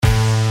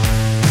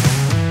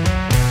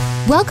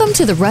Welcome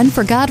to the Run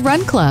for God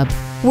Run Club,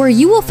 where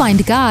you will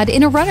find God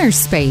in a runner's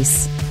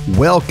space.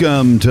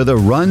 Welcome to the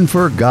Run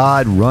for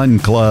God Run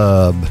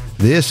Club.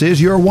 This is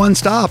your one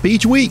stop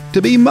each week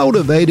to be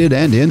motivated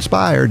and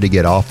inspired to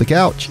get off the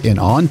couch and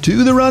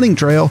onto the running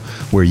trail,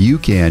 where you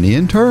can,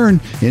 in turn,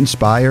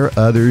 inspire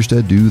others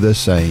to do the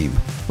same.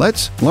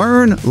 Let's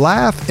learn,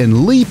 laugh,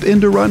 and leap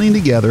into running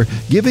together,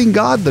 giving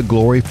God the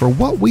glory for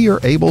what we are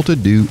able to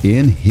do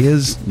in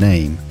His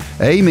name.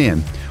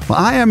 Amen. Well,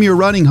 I am your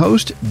running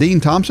host, Dean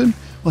Thompson.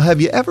 Well,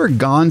 have you ever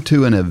gone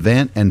to an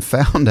event and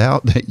found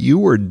out that you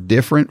were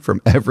different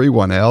from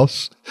everyone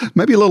else?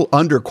 Maybe a little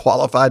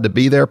underqualified to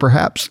be there,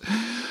 perhaps?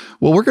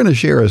 Well, we're going to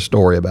share a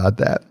story about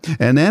that.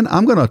 And then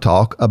I'm going to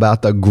talk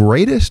about the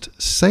greatest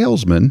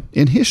salesman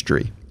in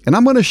history. And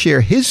I'm going to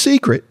share his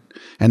secret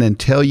and then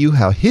tell you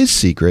how his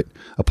secret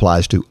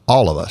applies to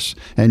all of us.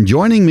 And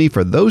joining me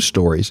for those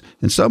stories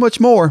and so much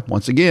more,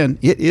 once again,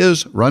 it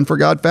is Run for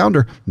God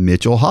founder,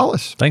 Mitchell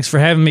Hollis. Thanks for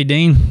having me,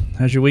 Dean.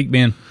 How's your week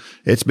been?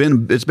 It's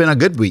been a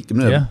good week.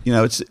 Yeah. You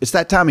know, it's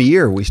that time of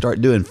year we start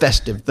doing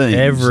festive things.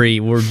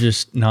 We're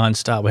just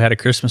nonstop. We had a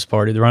Christmas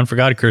party, the Run for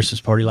God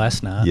Christmas party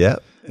last night.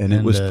 Yep. And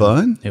it was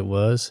fun. It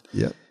was.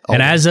 Yep.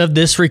 And as of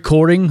this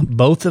recording,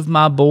 both of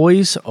my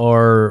boys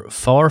are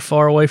far,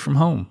 far away from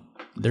home.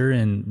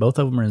 Both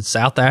of them are in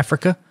South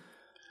Africa,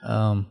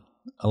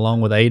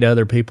 along with 8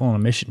 other people on a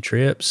mission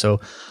trip. So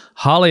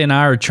Holly and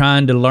I are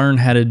trying to learn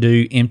how to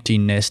do empty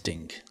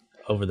nesting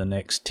over the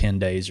next 10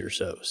 days or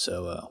so.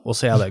 So we'll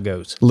see how that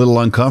goes. A little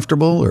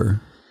uncomfortable,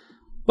 or?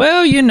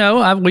 Well, you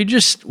know,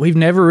 we've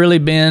never really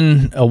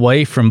been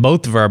away from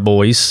both of our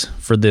boys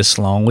for this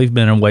long. We've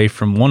been away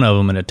from one of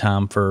them at a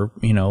time for,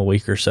 a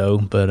week or so.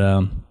 But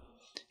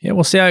yeah,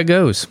 we'll see how it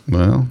goes.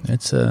 Well,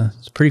 it's a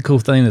pretty cool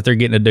thing that they're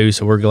getting to do.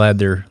 So we're glad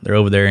they're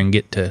over there and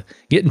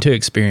getting to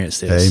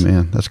experience this. Hey,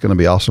 man, that's going to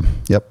be awesome.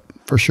 Yep,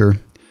 for sure.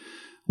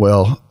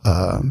 Well,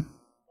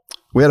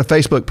 we had a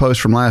Facebook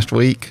post from last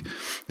week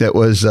that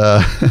was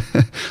a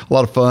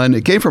lot of fun.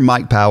 It came from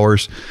Mike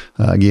Powers.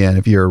 Again,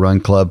 if you're a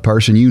Run Club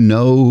person, you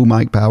know who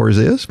Mike Powers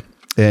is.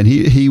 And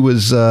he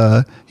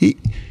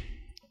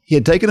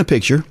had taken a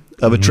picture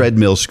of a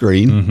treadmill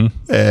screen,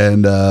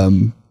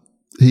 and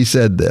he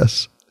said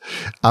this: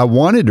 "I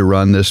wanted to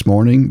run this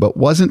morning, but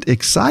wasn't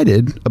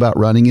excited about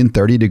running in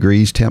 30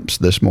 degrees temps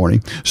this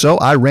morning. So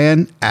I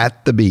ran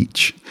at the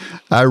beach.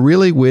 I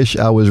really wish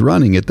I was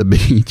running at the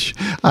beach.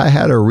 I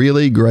had a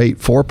really great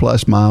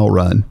 4+ mile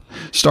run.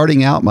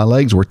 Starting out, my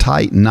legs were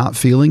tight and not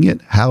feeling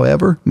it.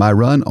 However, my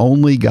run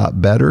only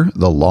got better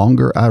the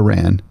longer I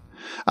ran.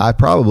 I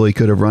probably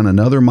could have run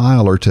another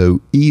mile or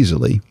two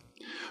easily.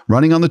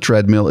 Running on the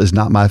treadmill is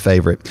not my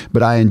favorite,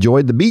 but I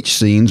enjoyed the beach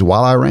scenes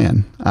while I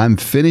ran. I'm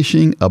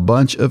finishing a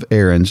bunch of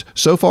errands.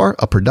 So far,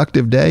 a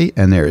productive day,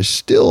 and there is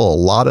still a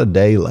lot of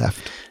day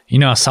left." You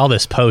know, I saw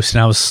this post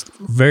and I was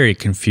very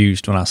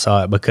confused when I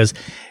saw it, because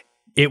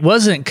it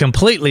wasn't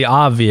completely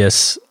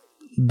obvious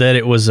that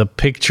it was a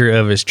picture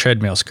of his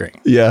treadmill screen.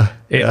 Yeah.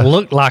 It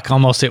looked like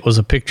almost it was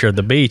a picture of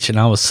the beach, and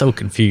I was so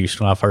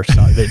confused when I first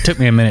saw it. It took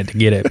me a minute to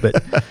get it, but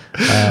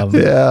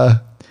yeah.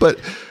 But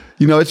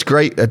it's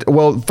great.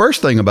 Well,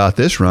 first thing about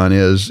this run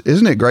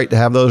isn't it great to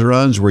have those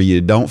runs where you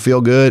don't feel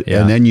good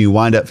and then you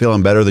wind up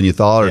feeling better than you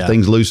thought, or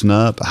things loosen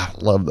up? I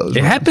love those.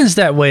 It happens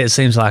that way, it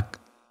seems like,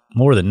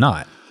 more than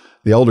not.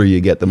 The older you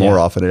get, the more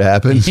often it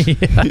happens.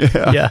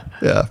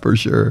 Yeah, for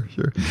sure.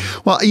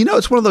 Well,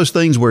 it's one of those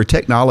things where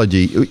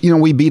technology,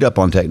 we beat up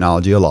on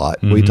technology a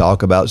lot. We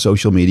talk about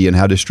social media and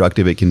how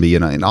destructive it can be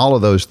and all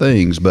of those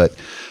things. But,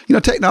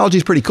 technology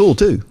is pretty cool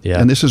too. Yeah.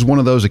 And this is one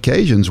of those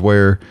occasions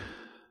where,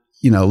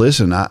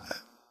 listen, I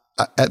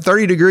at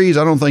 30 degrees,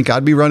 I don't think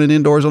I'd be running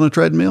indoors on a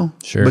treadmill.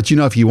 Sure. But,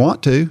 if you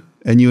want to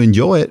and you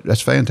enjoy it,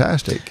 that's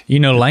fantastic.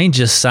 Lane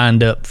just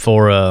signed up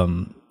for,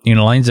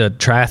 Lane's a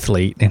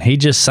triathlete, and he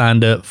just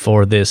signed up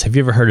for this. Have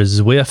you ever heard of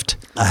Zwift?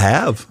 I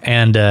have.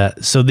 And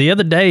so the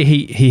other day,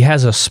 he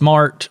has a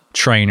smart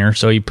trainer.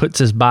 So he puts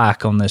his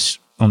bike on this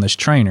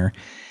trainer,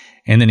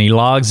 and then he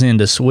logs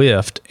into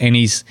Zwift, and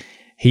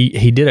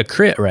he did a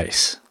crit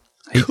race.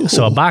 Cool.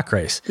 So a bike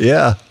race.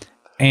 Yeah.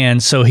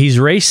 And so he's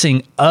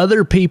racing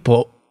other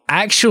people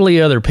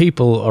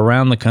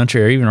around the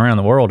country, or even around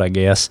the world, I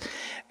guess.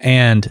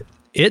 And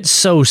it's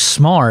so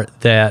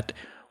smart that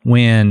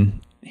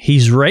when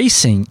he's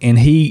racing and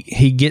he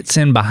gets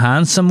in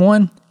behind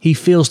someone, he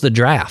feels the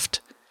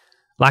draft.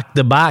 Like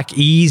the bike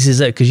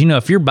eases up, because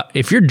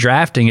if you're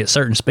drafting at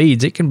certain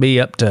speeds, it can be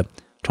up to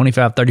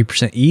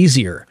 25-30%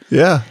 easier.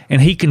 Yeah.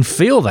 And he can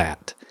feel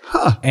that.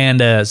 Huh.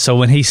 And so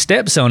when he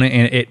steps on it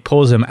and it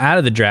pulls him out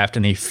of the draft,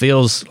 and he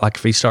feels like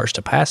if he starts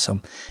to pass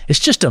him, it's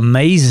just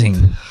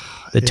amazing,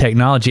 the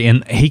technology.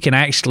 And he can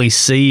actually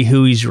see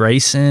who he's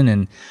racing.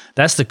 And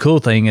that's the cool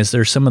thing, is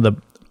there's some of the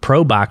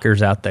pro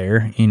bikers out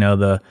there,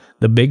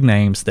 the big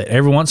names, that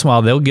every once in a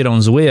while they'll get on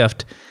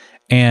Zwift,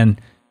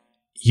 and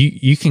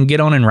you can get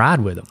on and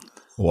ride with them.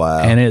 Wow.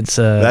 And it's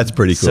that's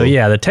pretty cool. So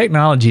yeah, the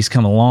technology's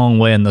come a long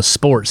way in the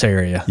sports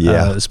area,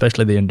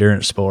 especially the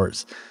endurance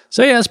sports.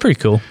 So yeah, it's pretty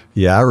cool.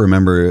 Yeah, I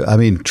remember. I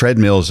mean,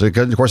 treadmills. Of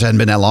course, it hadn't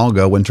been that long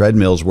ago when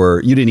treadmills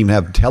were. You didn't even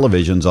have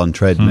televisions on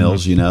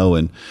treadmills, you know.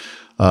 And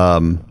I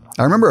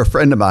remember a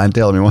friend of mine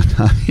telling me one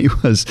time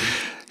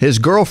his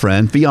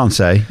girlfriend,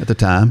 fiance at the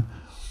time,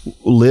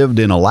 lived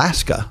in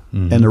Alaska.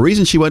 And the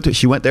reason she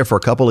went there for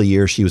a couple of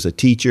years, she was a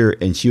teacher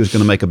and she was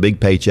going to make a big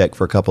paycheck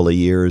for a couple of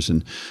years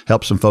and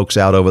help some folks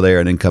out over there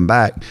and then come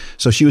back.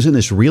 So she was in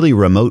this really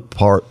remote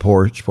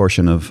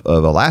portion of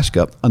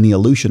Alaska on the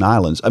Aleutian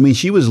Islands. I mean,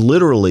 she was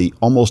literally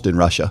almost in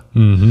Russia.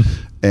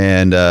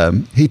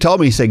 And he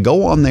told me, he said,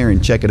 go on there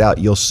and check it out.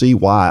 You'll see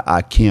why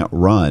I can't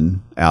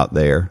run out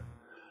there.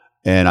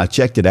 And I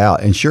checked it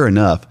out. And sure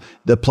enough,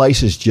 the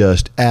place is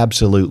just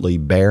absolutely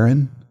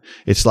barren.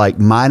 It's like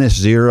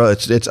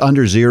 -0. It's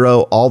under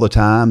zero all the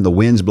time. The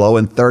wind's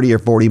blowing 30 or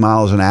 40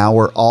 miles an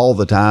hour all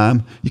the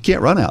time. You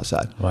can't run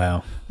outside.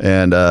 Wow.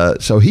 And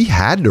so he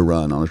had to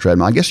run on a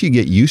treadmill. I guess you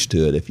get used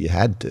to it if you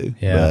had to.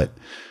 Yeah. But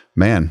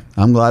man,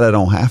 I'm glad I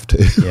don't have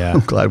to. Yeah. I'm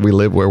glad we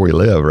live where we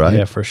live, right?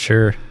 Yeah, for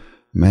sure.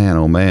 Man,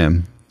 oh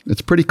man.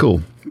 It's pretty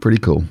cool. Pretty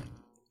cool.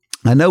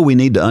 I know we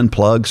need to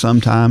unplug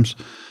sometimes.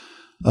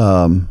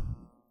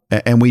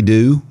 And we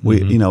do.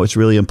 You know, it's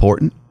really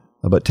important.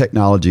 But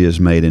technology has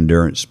made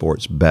endurance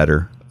sports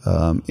better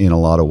in a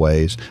lot of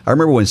ways. I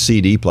remember when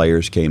CD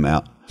players came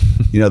out,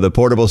 you know, the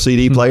portable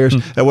CD players.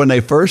 And when they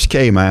first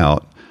came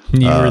out,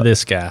 you were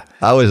this guy.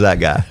 I was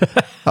that guy.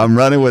 I'm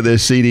running with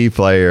this CD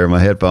player, my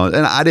headphones,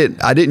 and I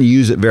didn't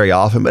use it very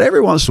often, but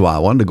every once in a while I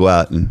wanted to go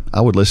out and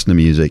I would listen to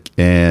music.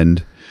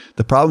 And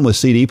the problem with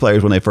CD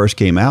players when they first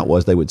came out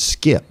was they would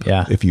skip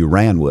if you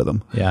ran with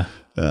them. Yeah.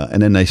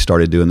 And then they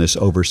started doing this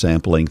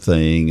oversampling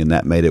thing, and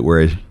that made it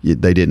where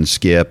they didn't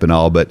skip and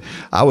all. But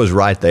I was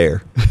right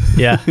there,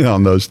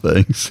 on those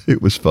things.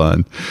 It was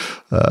fun.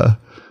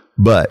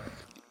 But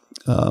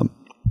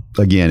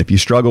again, if you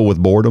struggle with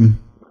boredom,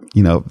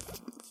 you know,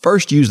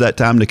 first use that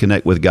time to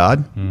connect with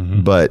God.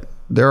 But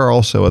there are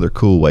also other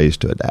cool ways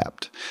to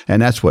adapt,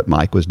 and that's what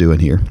Mike was doing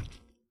here.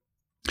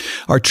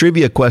 Our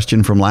trivia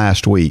question from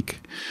last week.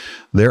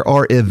 There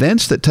are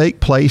events that take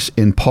place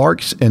in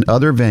parks and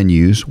other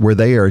venues where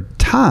they are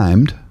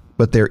timed,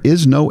 but there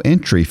is no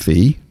entry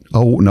fee,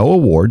 no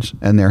awards,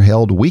 and they're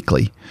held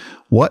weekly.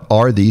 What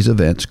are these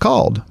events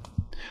called?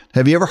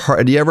 Have you ever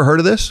heard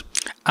of this?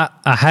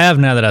 I have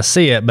now that I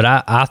see it, but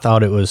I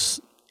thought it was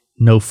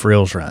no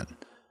frills run.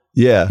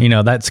 Yeah. You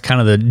know, that's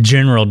kind of the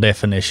general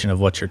definition of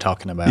what you're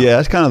talking about. Yeah,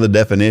 that's kind of the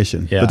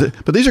definition. Yeah.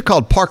 But these are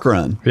called park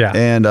run. Yeah.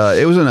 And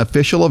it was an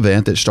official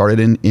event that started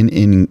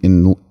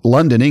in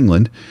London,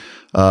 England.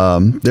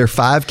 They're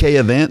 5K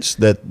events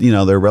that, you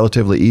know, they're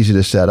relatively easy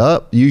to set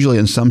up, usually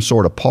in some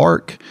sort of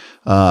park.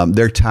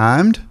 They're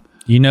timed.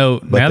 You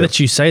know, now that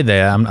you say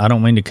that, I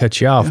don't mean to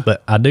cut you off,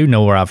 but I do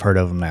know where I've heard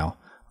of them now.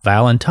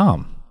 Val and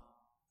Tom.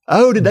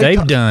 Oh,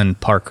 They've done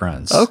park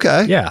runs.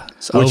 Okay. Yeah.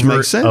 Which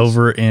makes sense.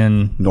 Over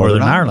in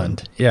Northern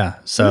Ireland. Yeah.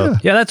 So,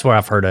 yeah, that's where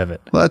I've heard of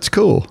it. Well, that's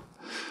cool.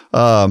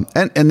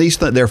 And these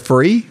they're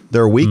free,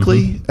 they're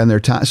weekly, and they're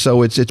time.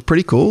 So it's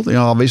pretty cool. You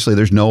know, obviously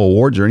there's no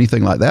awards or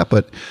anything like that,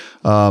 but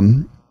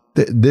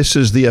this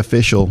is the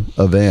official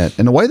event.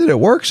 And the way that it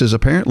works is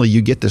apparently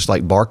you get this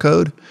like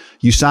barcode.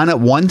 You sign up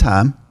one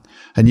time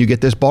and you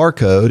get this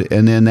barcode,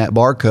 and then that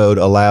barcode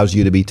allows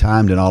you to be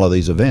timed in all of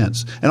these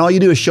events. And all you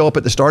do is show up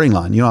at the starting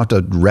line. You don't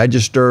have to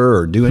register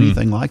or do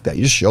anything like that.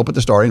 You just show up at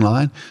the starting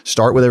line,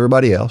 start with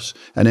everybody else,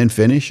 and then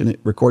finish, and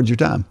it records your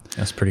time.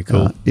 That's pretty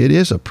cool. It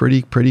is a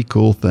pretty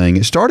cool thing.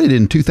 It started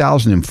in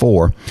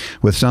 2004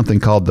 with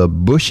something called the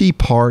Bushy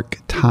Park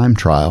Time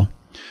Trial.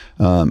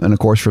 And of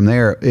course, from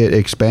there, it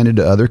expanded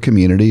to other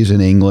communities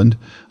in England.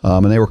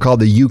 And they were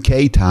called the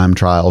UK Time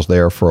Trials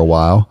there for a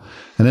while.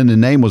 And then the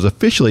name was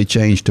officially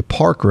changed to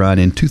Park Run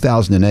in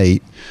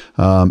 2008.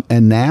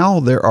 And now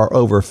there are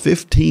over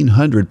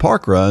 1,500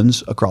 park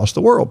runs across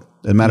the world.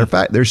 As a matter of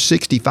fact, there's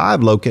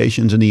 65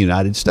 locations in the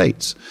United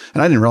States.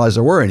 And I didn't realize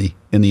there were any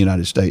in the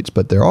United States,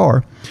 but there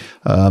are.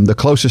 The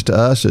closest to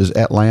us is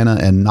Atlanta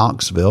and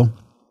Knoxville.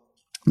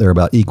 They're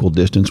about equal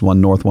distance,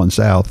 one north, one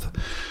south.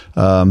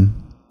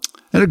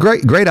 And a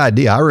great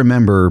idea. I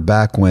remember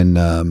back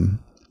when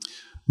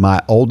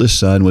my oldest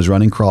son was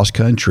running cross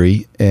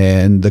country,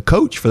 and the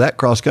coach for that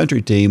cross country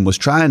team was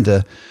trying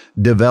to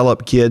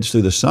develop kids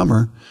through the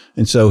summer.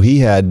 And so he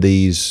had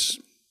these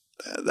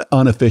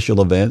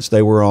unofficial events.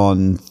 They were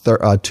on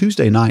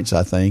Tuesday nights,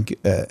 I think,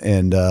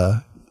 and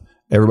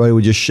everybody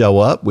would just show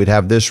up. We'd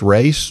have this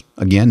race,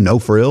 again, no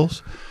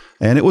frills.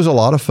 And it was a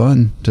lot of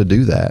fun to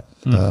do that.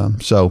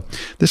 So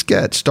this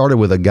got started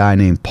with a guy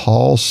named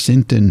Paul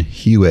Sinton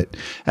Hewitt.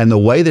 And the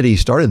way that he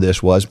started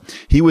this was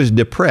he was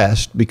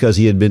depressed because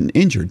he had been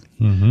injured.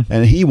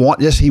 And he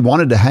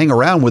wanted to hang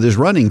around with his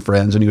running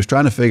friends. And he was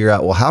trying to figure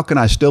out, well, how can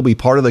I still be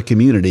part of the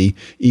community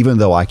even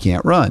though I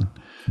can't run?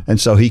 And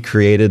so he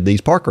created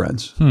these park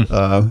runs.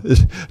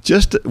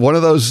 Just one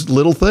of those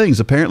little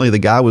things. Apparently the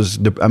guy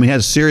he had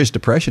a serious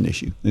depression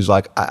issue. He's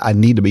like, I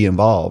need to be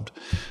involved.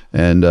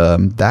 And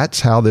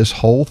that's how this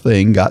whole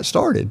thing got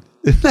started.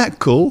 Isn't that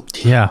cool?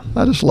 Yeah.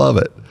 I just love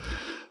it.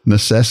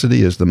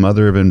 Necessity is the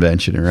mother of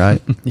invention,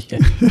 right? Yeah.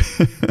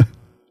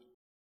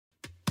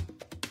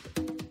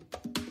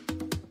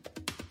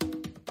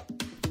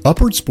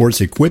 Upward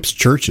Sports equips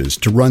churches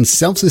to run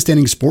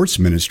self-sustaining sports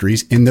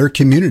ministries in their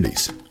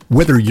communities.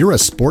 Whether you're a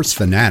sports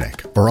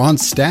fanatic or on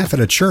staff at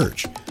a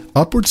church,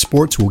 Upward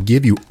Sports will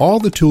give you all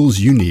the tools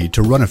you need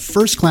to run a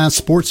first-class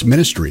sports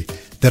ministry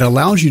that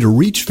allows you to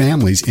reach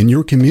families in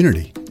your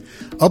community.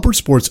 Upward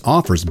Sports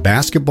offers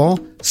basketball,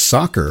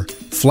 soccer,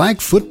 flag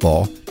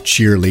football,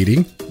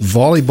 cheerleading,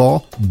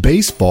 volleyball,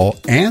 baseball,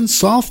 and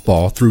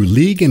softball through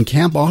league and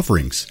camp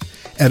offerings.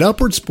 At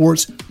Upward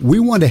Sports, we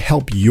want to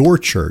help your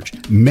church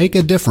make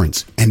a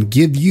difference and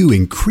give you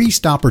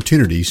increased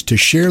opportunities to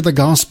share the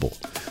gospel.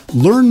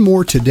 Learn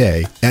more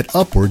today at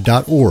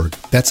upward.org.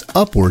 That's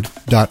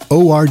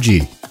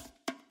upward.org.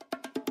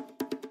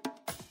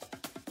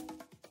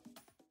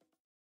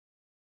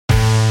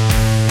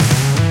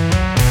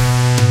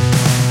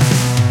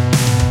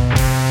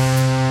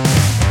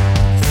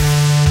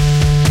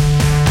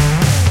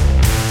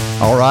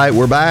 All right,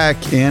 we're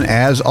back, and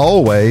as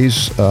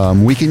always,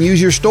 we can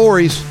use your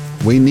stories.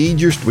 We need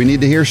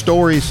to hear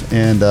stories,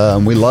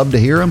 and we love to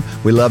hear them.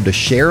 We love to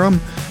share them,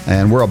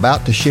 and we're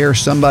about to share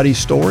somebody's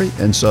story.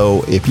 And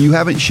so, if you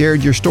haven't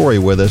shared your story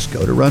with us,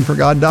 go to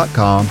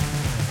runforgod.com,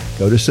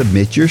 go to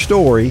submit your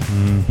story,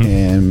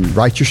 and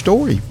write your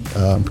story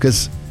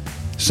because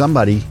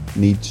somebody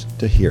needs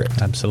to hear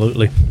it.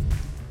 Absolutely.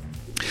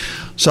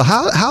 So,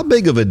 how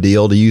big of a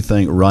deal do you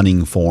think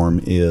running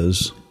form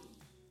is?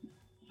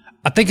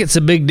 I think it's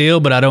a big deal,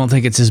 but I don't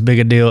think it's as big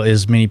a deal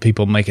as many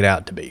people make it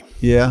out to be.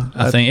 Yeah.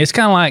 I think it's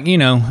kind of like,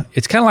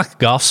 it's kind of like a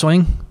golf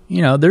swing.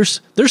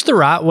 There's the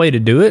right way to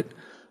do it,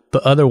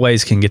 but other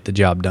ways can get the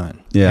job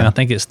done. Yeah. And I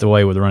think it's the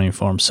way with running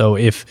form. So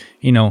if,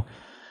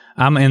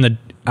 I'm in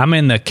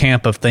the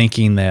camp of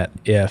thinking that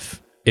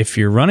if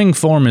your running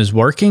form is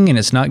working and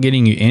it's not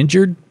getting you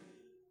injured,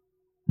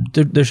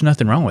 there's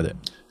nothing wrong with it.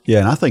 Yeah.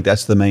 And I think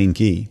that's the main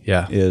key.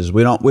 Yeah. Is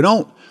we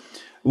don't,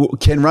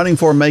 can running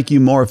form make you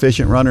more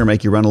efficient runner,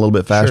 make you run a little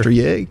bit faster? Sure.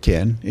 Yeah, it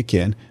can. It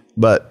can.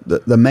 But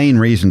the main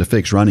reason to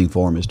fix running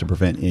form is to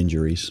prevent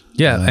injuries.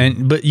 Yeah,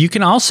 but you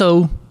can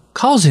also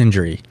cause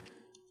injury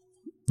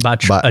by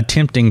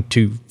attempting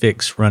to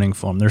fix running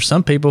form. There's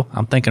some people,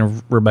 I'm thinking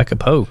of Rebecca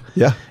Poe.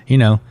 Yeah.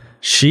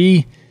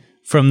 She,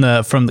 from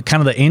the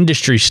kind of the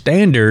industry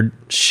standard,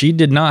 she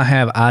did not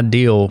have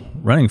ideal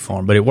running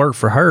form, but it worked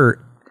for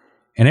her.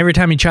 And every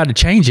time he tried to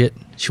change it,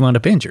 she wound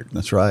up injured.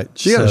 That's right.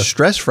 She had a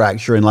stress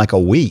fracture in like a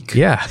week.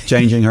 Yeah.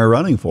 Changing her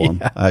running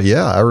form. I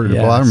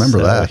remember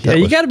that. Yeah,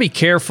 you got to be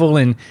careful.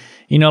 And,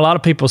 a lot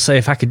of people say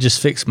if I could just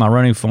fix my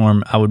running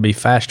form, I would be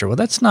faster. Well,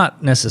 that's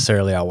not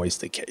necessarily always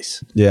the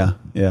case. Yeah,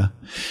 yeah.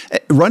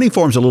 Running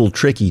form's a little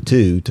tricky,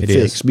 too, to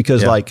fix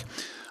because,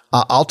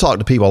 I'll talk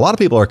to people. A lot of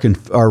people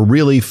are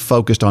really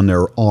focused on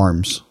their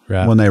arms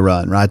when they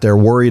run, right? They're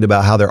worried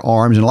about how their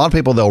arms, and a lot of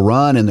people, they'll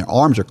run and their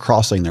arms are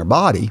crossing their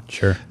body.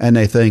 Sure. And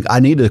they think, I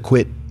need to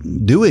quit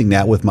doing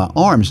that with my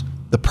arms.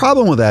 The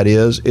problem with that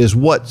is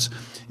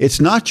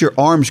it's not your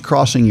arms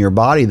crossing your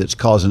body that's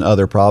causing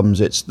other problems.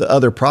 It's the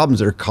other problems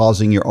that are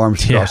causing your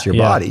arms to cross your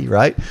body,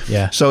 right?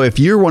 Yeah. So if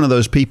you're one of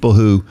those people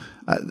who,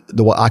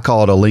 I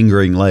call it a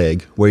lingering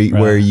leg,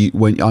 where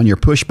when on your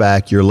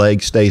pushback, your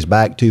leg stays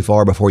back too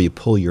far before you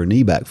pull your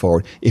knee back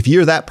forward. If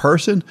you're that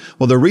person,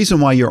 well, the reason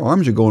why your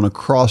arms are going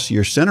across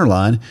your center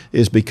line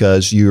is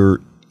because you're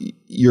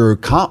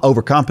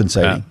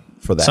overcompensating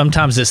for that.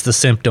 Sometimes it's the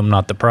symptom,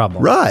 not the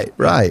problem.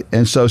 Right.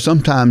 And so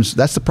sometimes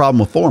that's the problem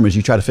with form is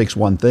you try to fix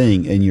one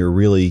thing and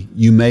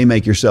you may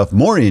make yourself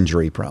more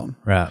injury prone.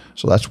 Right.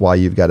 So that's why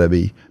you've got to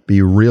be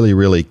really,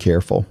 really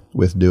careful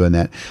with doing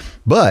that.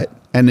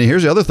 And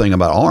here's the other thing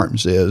about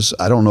arms is,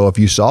 I don't know if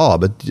you saw,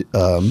 but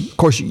of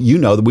course,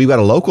 that we've got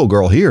a local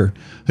girl here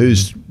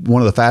who's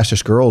one of the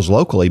fastest girls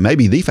locally,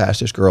 maybe the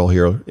fastest girl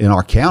here in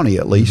our county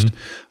at least,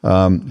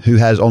 who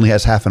only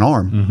has half an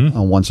arm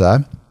on one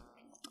side.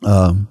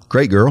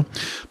 Great girl.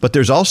 But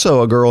there's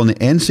also a girl in the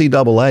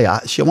NCAA.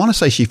 I want to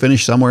say she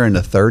finished somewhere in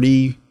the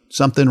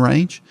 30-something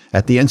range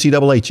at the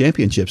NCAA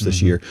championships this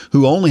year,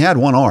 who only had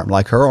one arm.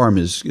 Like her arm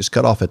is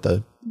cut off at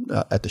the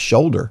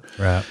shoulder.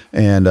 Right.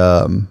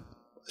 And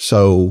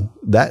so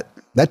that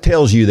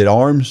tells you that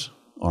arms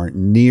aren't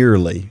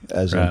nearly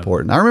as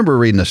important. I remember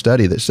reading a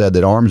study that said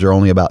that arms are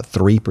only about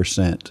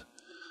 3%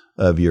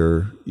 of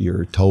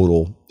your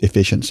total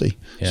efficiency.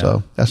 Yeah.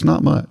 So that's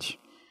not much.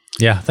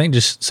 Yeah, I think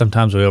just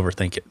sometimes we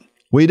overthink it.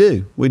 We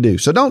do.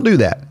 So don't do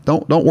that.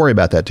 Don't worry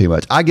about that too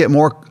much. I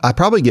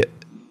probably get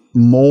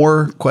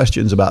more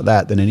questions about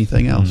that than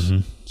anything else.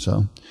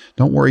 So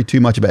don't worry too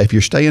much about it. If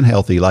you're staying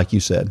healthy, like you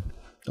said,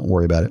 don't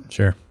worry about it.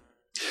 Sure.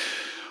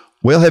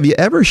 Well, have you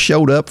ever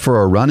showed up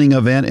for a running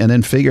event and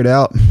then figured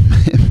out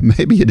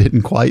maybe you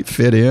didn't quite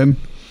fit in?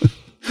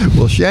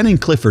 Well, Shannon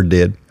Clifford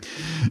did,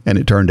 and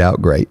it turned out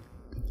great.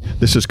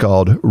 This is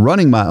called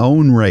Running My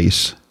Own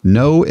Race.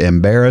 No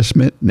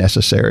embarrassment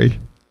necessary.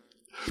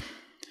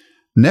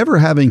 Never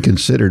having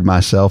considered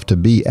myself to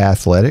be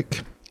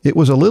athletic, It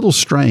was a little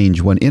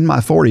strange when in my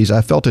 40s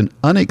I felt an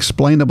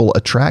unexplainable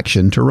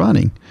attraction to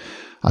running.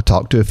 I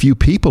talked to a few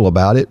people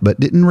about it, but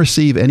didn't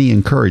receive any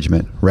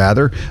encouragement.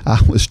 Rather,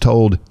 I was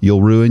told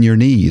you'll ruin your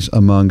knees,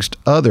 amongst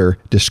other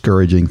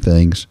discouraging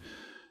things.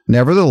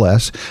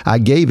 Nevertheless, I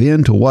gave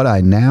in to what I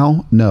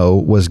now know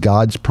was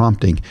God's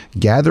prompting,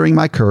 gathering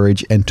my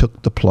courage, and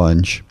took the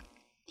plunge.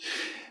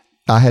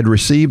 I had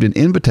received an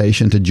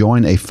invitation to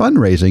join a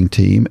fundraising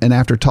team, and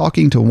after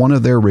talking to one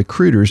of their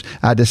recruiters,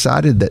 I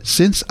decided that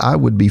since I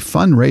would be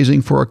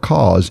fundraising for a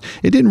cause,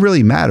 it didn't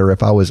really matter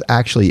if I was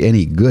actually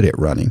any good at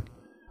running.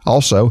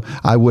 Also,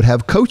 I would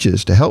have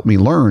coaches to help me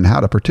learn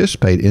how to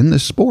participate in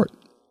this sport.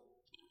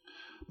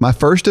 My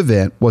first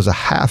event was a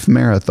half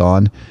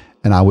marathon,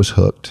 and I was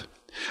hooked.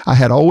 I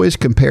had always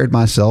compared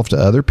myself to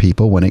other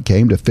people when it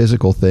came to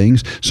physical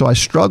things, so I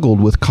struggled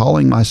with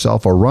calling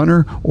myself a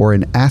runner or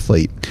an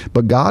athlete.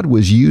 But God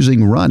was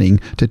using running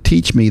to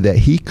teach me that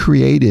He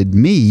created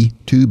me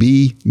to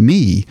be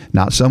me,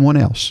 not someone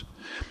else.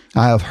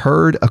 I have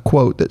heard a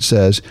quote that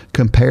says,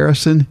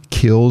 "Comparison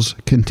kills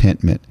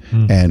contentment."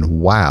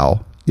 And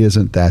wow,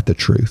 isn't that the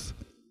truth?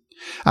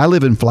 I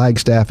live in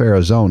Flagstaff,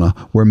 Arizona,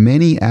 where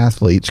many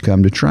athletes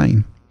come to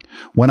train.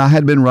 When I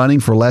had been running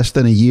for less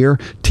than a year,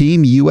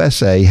 Team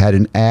USA had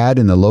an ad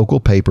in the local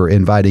paper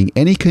inviting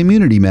any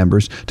community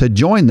members to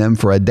join them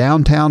for a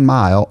downtown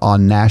mile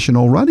on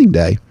National Running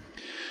Day.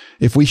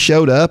 If we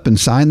showed up and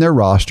signed their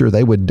roster,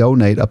 they would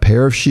donate a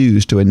pair of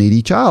shoes to a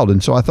needy child.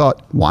 And so I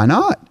thought, why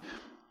not?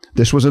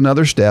 This was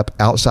another step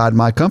outside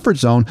my comfort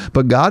zone,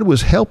 but God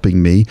was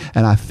helping me,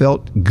 and I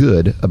felt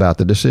good about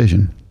the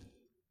decision.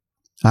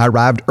 I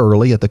arrived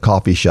early at the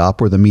coffee shop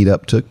where the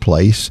meetup took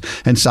place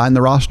and signed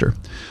the roster.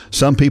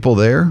 Some people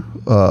there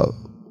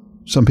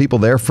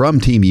from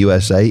Team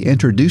USA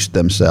introduced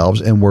themselves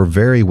and were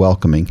very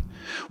welcoming.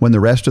 When the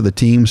rest of the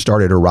team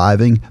started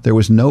arriving, there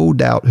was no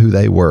doubt who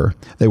they were.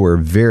 They were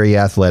very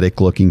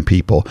athletic-looking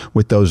people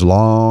with those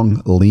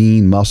long,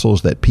 lean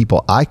muscles that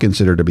people I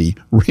consider to be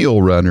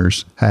real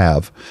runners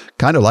have,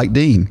 kind of like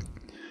Dean.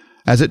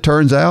 As it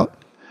turns out,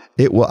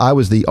 I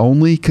was the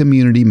only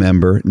community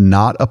member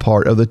not a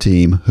part of the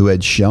team who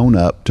had shown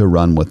up to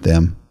run with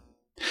them.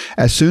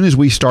 As soon as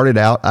we started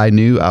out, I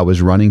knew I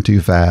was running too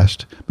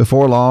fast.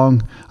 Before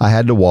long, I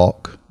had to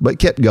walk, but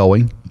kept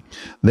going.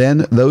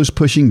 Then those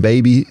pushing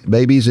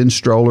babies in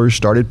strollers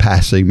started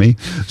passing me.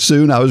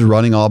 Soon I was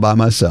running all by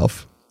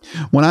myself.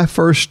 When I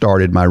first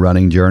started my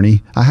running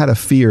journey, I had a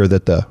fear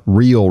that the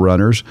real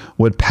runners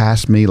would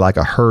pass me like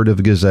a herd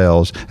of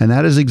gazelles, and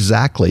that is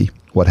exactly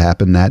what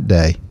happened that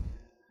day.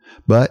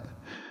 But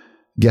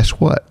guess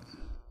what?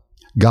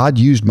 God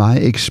used my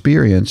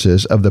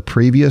experiences of the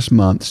previous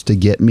months to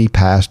get me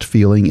past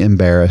feeling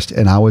embarrassed,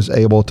 and I was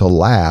able to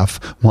laugh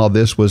while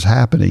this was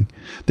happening.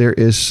 There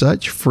is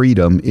such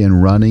freedom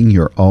in running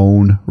your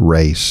own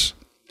race.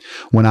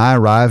 When I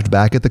arrived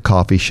back at the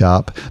coffee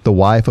shop, the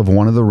wife of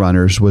one of the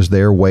runners was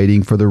there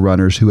waiting for the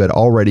runners who had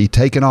already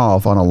taken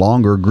off on a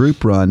longer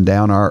group run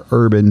down our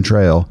urban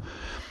trail.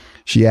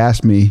 She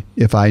asked me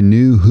if I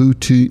knew who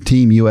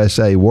Team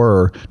USA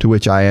were, to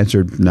which I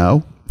answered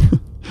no.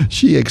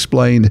 She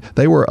explained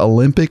they were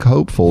Olympic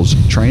hopefuls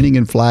training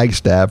in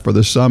Flagstaff for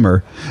the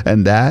summer,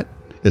 and that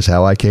is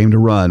how I came to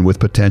run with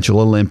potential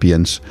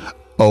Olympians.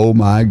 Oh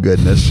my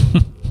goodness.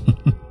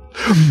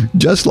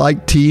 Just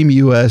like Team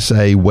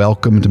USA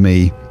welcomed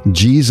me,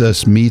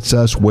 Jesus meets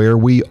us where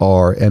we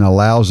are and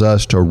allows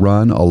us to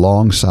run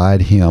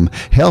alongside Him,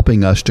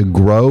 helping us to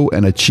grow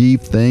and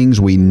achieve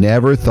things we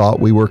never thought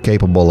we were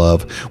capable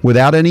of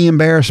without any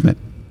embarrassment.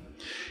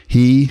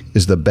 He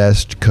is the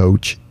best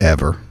coach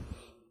ever.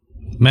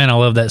 Man, I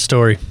love that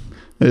story.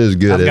 It is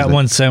good. I've got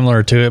one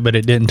similar to it, but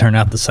it didn't turn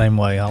out the same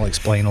way. I'll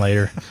explain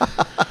later.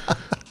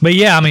 But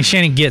yeah, I mean,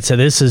 Shannon gets it.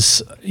 This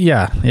is,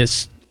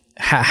 it's,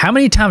 how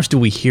many times do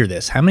we hear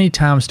this? How many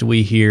times do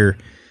we hear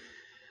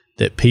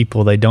that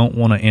people, they don't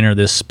want to enter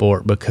this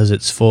sport because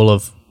it's full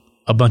of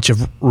a bunch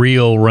of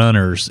real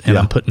runners, and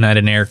I'm putting that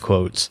in air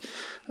quotes.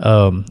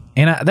 That's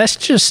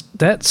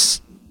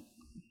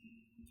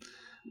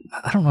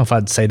I don't know if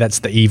I'd say that's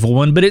the evil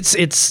one, but it's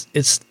doubt,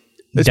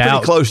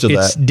 pretty close to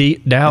that.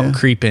 It's doubt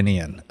creeping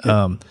in.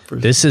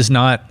 This is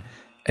not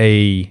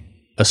a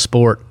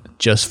sport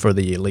just for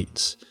the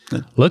elites.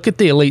 Look at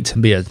the elites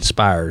and be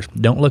inspired.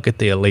 Don't look at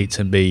the elites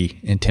and be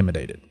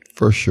intimidated.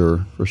 For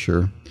sure.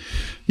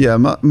 Yeah,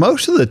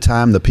 most of the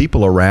time, the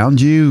people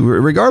around you,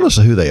 regardless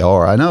of who they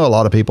are, I know a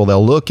lot of people,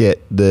 they'll look at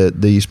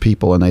these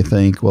people and they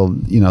think, well,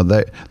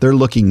 they're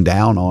looking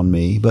down on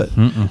me. But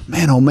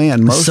man, oh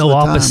man, most of the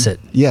time, opposite.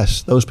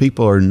 Yes, those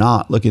people are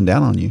not looking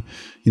down on you.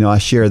 I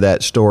share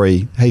that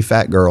story, Hey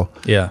Fat Girl,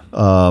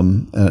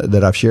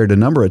 that I've shared a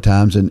number of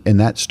times. And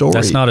that story.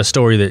 That's not a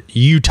story that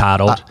you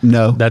titled.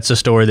 No. That's a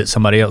story that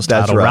somebody else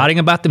titled, right. Writing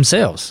about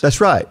themselves. That's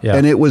right. Yeah.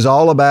 And it was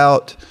all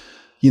about,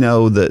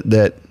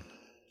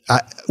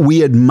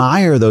 we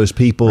admire those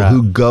people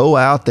who go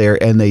out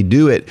there and they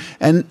do it.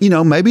 And,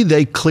 maybe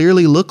they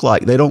clearly look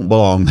like they don't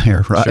belong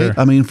there, right? Sure.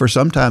 I mean, for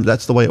sometimes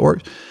that's the way it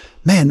works.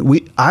 Man,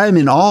 I'm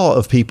in awe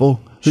of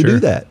people who do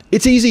that.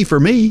 It's easy for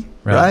me.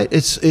 right?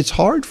 It's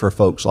hard for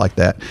folks like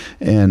that.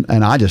 And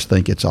I just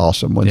think it's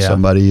awesome when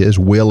somebody is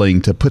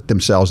willing to put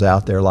themselves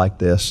out there like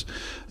this.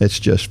 It's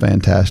just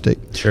fantastic.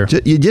 Sure.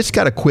 You just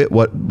got to quit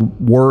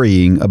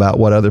worrying about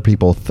what other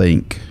people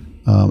think.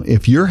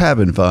 If you're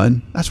having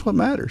fun, that's what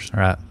matters.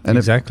 Right. And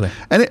exactly.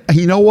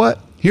 You know what?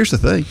 Here's the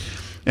thing.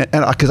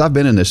 And because I've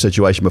been in this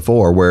situation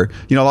before where,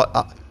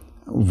 I've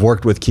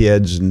worked with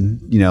kids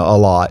and, a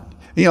lot.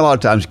 A lot of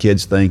times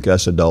kids think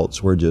us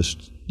adults, we're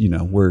just,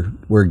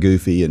 we're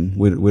goofy and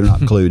we're not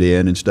clued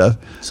in and stuff.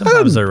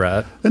 Sometimes they're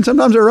right. And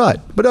sometimes they're right.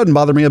 But it doesn't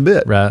bother me a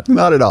bit. Right.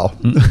 Not at all.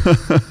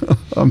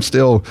 I'm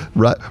still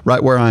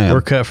right where I am.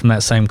 We're cut from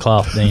that same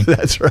cloth, Dean.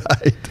 That's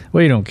right.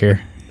 Well, you don't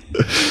care.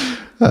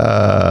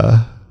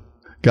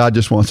 God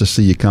just wants to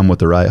see you come with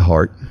the right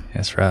heart.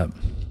 That's right.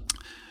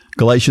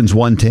 Galatians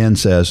 1:10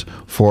 says,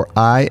 "For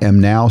I am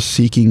now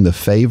seeking the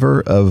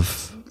favor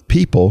of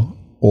people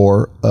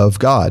or of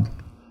God."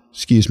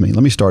 Excuse me.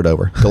 Let me start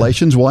over.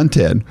 Galatians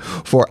 1:10,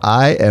 "For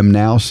I am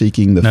now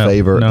seeking the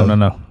favor of..."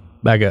 No.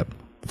 Back up.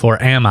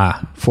 For am I.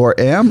 For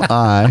am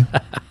I...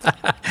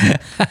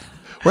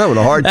 We're having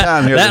a hard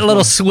time here. That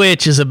little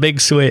switch is a big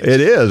switch.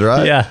 It is,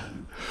 right? Yeah.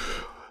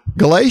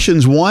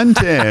 Galatians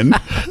 1:10,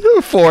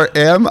 "For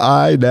am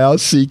I now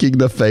seeking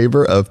the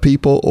favor of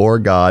people or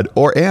God,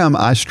 or am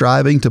I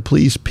striving to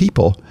please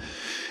people?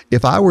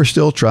 If I were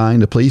still trying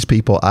to please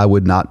people, I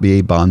would not be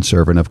a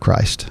bondservant of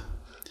Christ."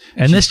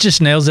 And this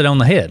just nails it on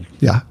the head.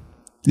 Yeah.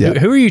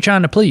 Who are you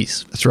trying to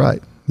please? That's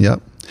right.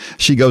 Yep.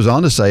 She goes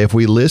on to say, if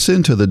we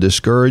listen to the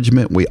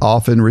discouragement we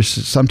often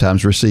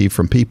sometimes receive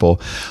from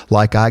people,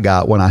 like I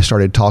got when I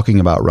started talking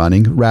about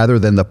running, rather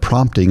than the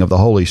prompting of the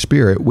Holy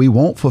Spirit, we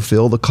won't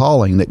fulfill the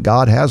calling that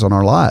God has on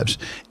our lives.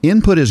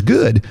 Input is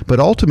good, but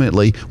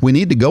ultimately we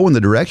need to go in the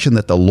direction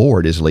that the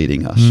Lord is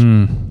leading us.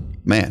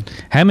 Man.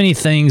 How many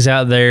things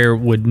out there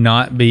would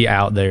not be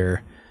out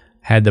there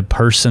had the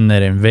person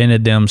that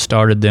invented them,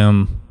 started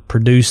them,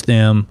 produced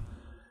them,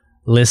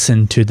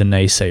 listened to the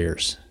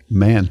naysayers?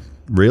 Man,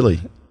 really?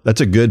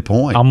 That's a good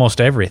point.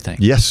 Almost everything.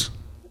 Yes.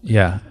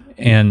 Yeah.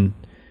 And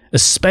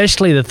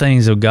especially the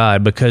things of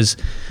God, because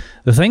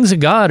the things of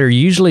God are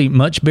usually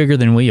much bigger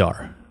than we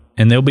are.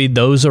 And there'll be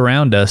those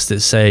around us that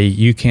say,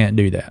 you can't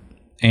do that.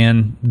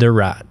 And they're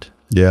right.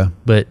 Yeah.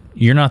 But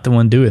you're not the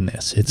one doing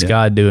this. It's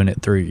God doing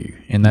it through you.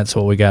 And that's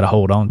what we got to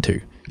hold on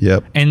to.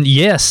 Yep. And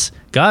yes,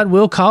 God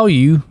will call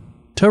you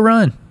to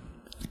run.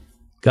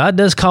 God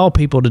does call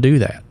people to do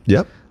that.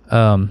 Yep.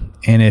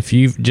 And if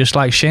you, just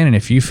like Shannon,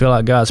 if you feel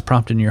like God's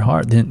prompting your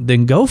heart,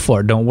 then go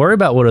for it. Don't worry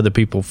about what other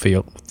people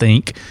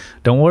think.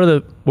 Don't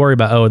worry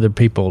about how other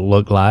people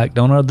look like.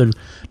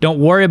 Don't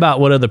worry about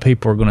what other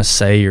people are going to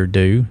say or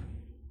do.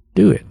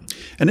 Do it.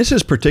 And this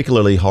is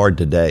particularly hard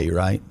today,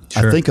 right?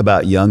 Sure. I think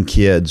about young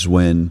kids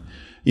when,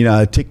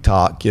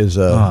 TikTok is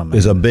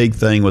a big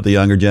thing with the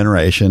younger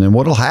generation. And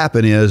what'll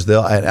happen is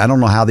I don't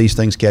know how these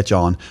things catch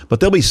on, but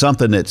there'll be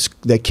something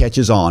that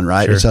catches on,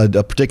 right? Sure. It's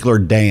a particular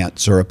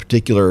dance or a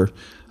particular,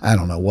 I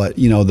don't know what,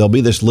 there'll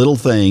be this little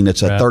thing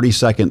that's a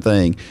 30-second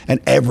thing and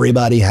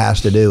everybody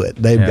has to do it.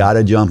 They've got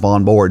to jump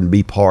on board and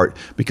be part,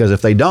 because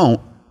if they don't,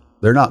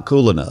 they're not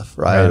cool enough,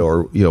 right?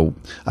 Or,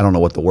 I don't know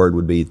what the word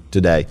would be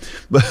today,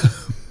 but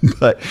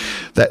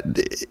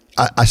that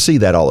I see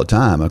that all the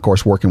time. Of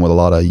course, working with a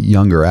lot of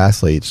younger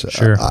athletes,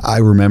 sure. I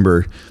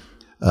remember,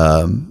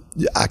 I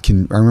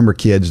remember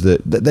kids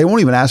that they won't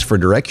even ask for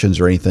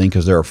directions or anything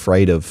because they're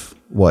afraid of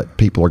what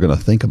people are going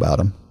to think about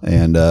them.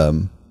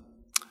 And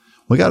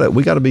we got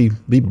to be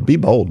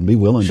bold and be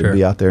willing to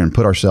be out there and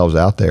put ourselves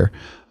out there,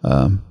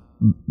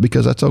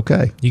 because that's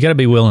okay. You got to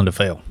be willing to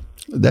fail.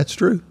 That's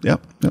true.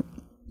 Yep.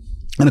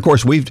 And of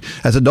course,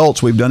 as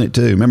adults, we've done it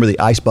too. Remember the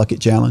ice bucket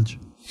challenge?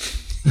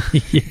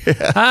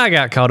 Yeah. I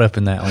got caught up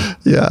in that one.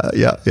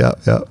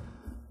 Yeah.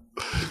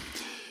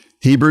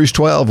 Hebrews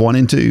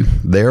 12:1-2.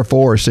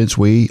 Therefore, since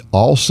we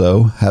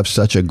also have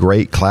such a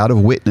great cloud of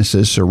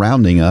witnesses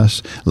surrounding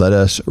us, let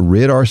us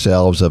rid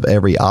ourselves of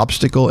every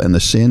obstacle and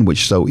the sin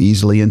which so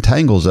easily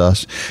entangles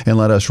us, and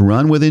let us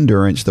run with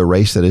endurance the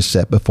race that is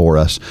set before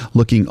us,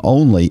 looking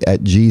only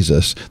at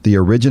Jesus, the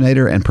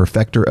originator and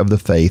perfecter of the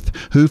faith,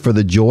 who for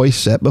the joy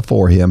set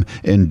before him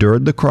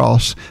endured the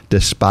cross,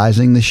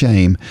 despising the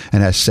shame,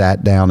 and has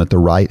sat down at the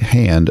right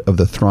hand of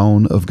the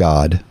throne of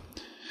God.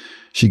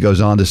 She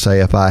goes on to say,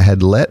 if I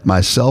had let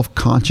my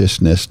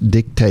self-consciousness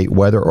dictate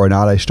whether or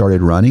not I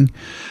started running,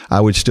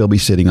 I would still be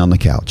sitting on the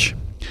couch.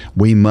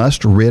 We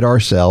must rid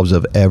ourselves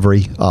of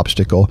every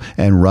obstacle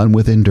and run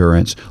with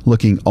endurance,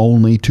 looking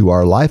only to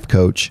our life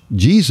coach,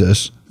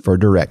 Jesus, for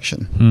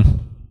direction.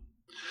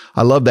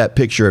 I love that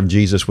picture of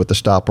Jesus with the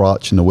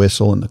stopwatch and the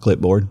whistle and the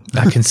clipboard.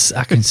 I can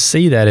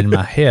see that in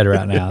my head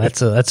right now.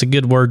 That's a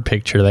good word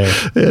picture there.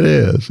 It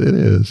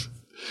is.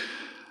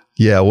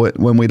 Yeah,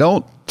 when we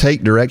don't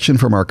take direction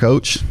from our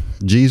coach,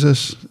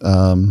 Jesus,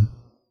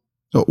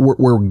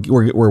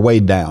 we're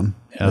weighed down.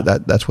 Yeah.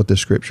 That's what this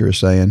scripture is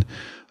saying,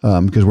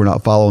 because we're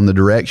not following the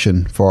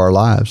direction for our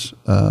lives.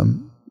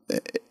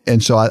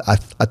 And so I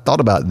thought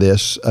about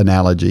this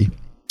analogy.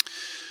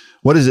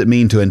 What does it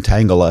mean to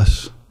entangle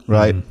us,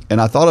 right?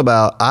 And I thought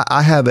about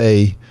I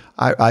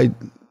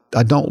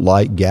I don't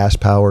like gas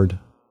powered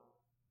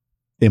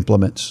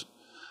implements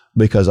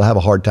because I have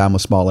a hard time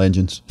with small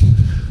engines.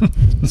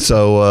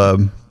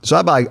 So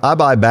I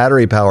buy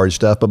battery powered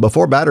stuff, but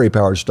before battery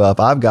powered stuff,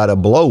 I've got a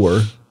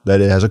blower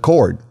that it has a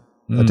cord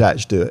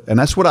attached to it, and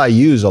that's what I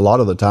use a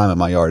lot of the time in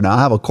my yard. Now I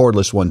have a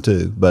cordless one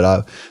too, but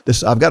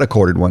I've got a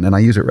corded one, and I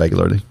use it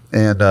regularly,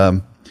 and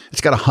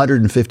it's got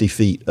 150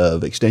 feet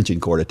of extension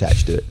cord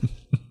attached to it.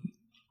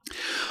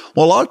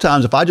 Well, a lot of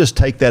times if I just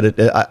take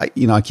that,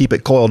 I keep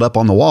it coiled up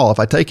on the wall. If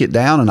I take it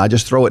down and I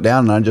just throw it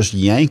down and I just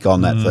yank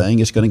on that thing,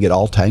 it's going to get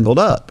all tangled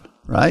up,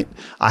 right?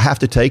 I have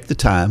to take the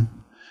time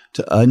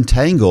to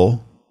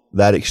untangle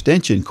that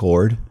extension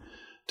cord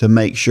to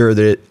make sure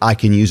that I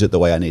can use it the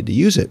way I need to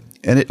use it.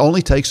 And it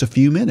only takes a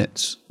few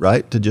minutes,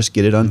 right, to just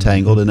get it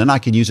untangled, and then I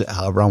can use it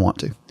however I want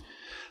to.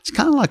 It's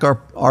kind of like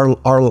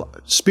our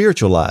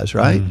spiritual lives,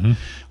 right? Mm-hmm.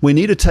 We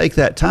need to take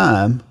that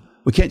time.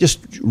 We can't just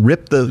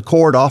rip the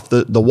cord off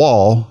the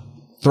wall,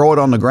 throw it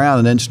on the ground,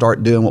 and then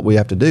start doing what we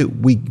have to do.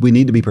 We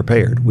need to be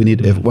prepared. We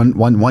need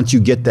once you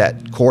get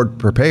that cord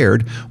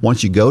prepared,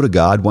 once you go to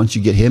God, once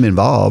you get Him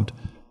involved,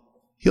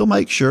 He'll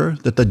make sure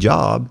that the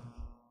job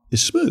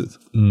is smooth,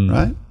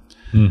 right?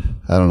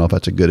 I don't know if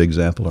that's a good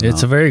example or not.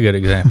 It's a very good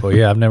example.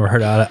 Yeah, I've never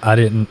heard. I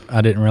didn't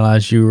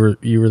realize you were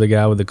the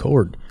guy with the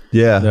cord.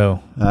 Yeah,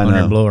 though on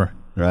your blower.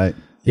 Right.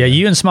 Yeah,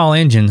 you and small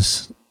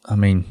engines. I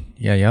mean,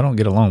 yeah, y'all don't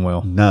get along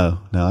well. No,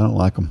 I don't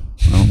like them.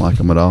 I don't like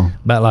them at all.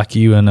 About like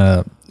you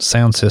and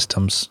sound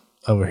systems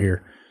over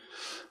here.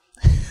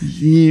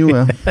 Yeah,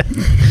 well.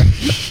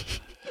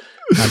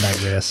 I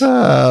digress.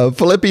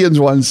 Philippians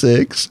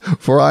 1:6,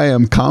 for I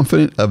am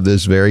confident of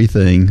this very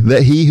thing,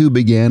 that he who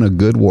began a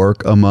good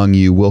work among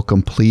you will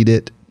complete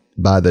it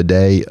by the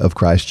day of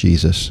Christ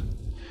Jesus.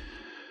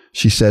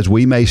 She says,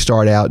 we may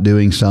start out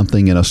doing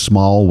something in a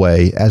small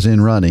way, as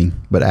in running,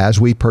 but as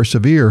we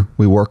persevere,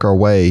 we work our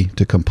way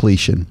to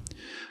completion.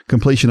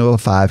 Completion of a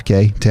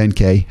 5K,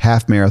 10K,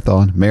 half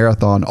marathon,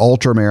 marathon,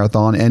 ultra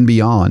marathon, and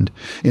beyond.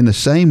 In the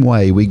same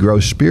way, we grow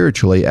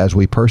spiritually as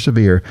we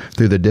persevere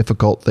through the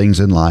difficult things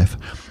in life,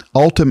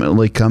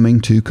 ultimately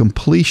coming to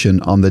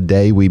completion on the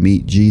day we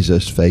meet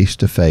Jesus face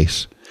to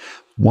face.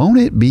 Won't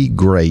it be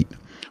great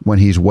when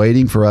He's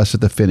waiting for us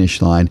at the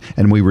finish line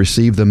and we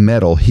receive the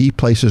medal He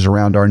places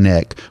around our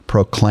neck,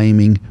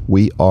 proclaiming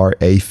we are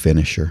a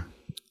finisher?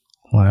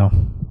 Wow.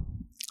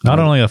 Not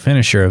only a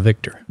finisher, a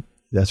victor.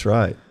 That's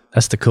right.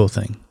 That's the cool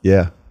thing.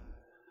 Yeah.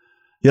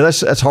 Yeah,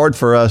 that's hard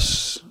for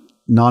us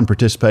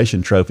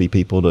non-participation trophy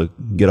people to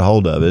get a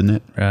hold of, isn't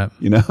it? Right.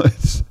 You know,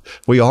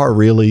 we are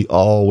really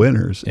all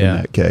winners in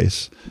that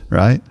case,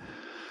 right?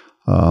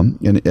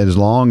 And as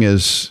long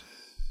as,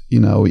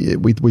 you know,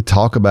 we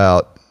talk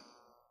about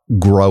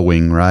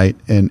growing, right?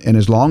 And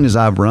as long as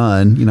I've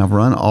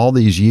run all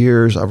these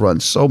years, I've run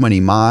so many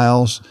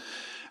miles,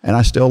 and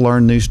I still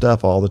learn new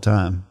stuff all the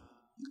time.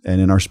 And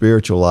in our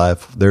spiritual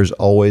life, there's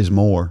always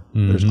more.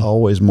 Mm-hmm. There's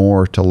always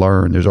more to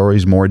learn. There's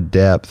always more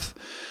depth,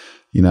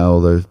 you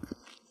know.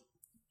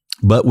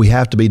 But we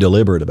have to be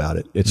deliberate about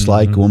it. It's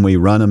like when we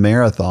run a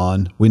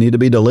marathon, we need to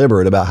be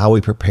deliberate about how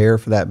we prepare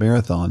for that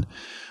marathon.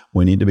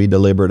 We need to be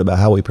deliberate about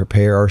how we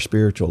prepare our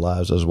spiritual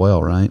lives as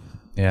well, right?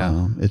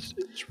 Yeah. It's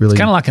really... It's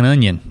kind of like an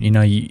onion. You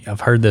know, I've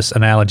heard this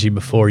analogy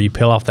before. You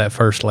peel off that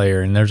first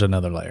layer, and there's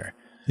another layer.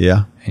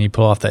 Yeah. And you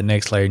pull off that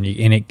next layer, and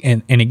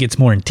it gets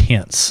more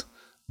intense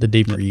the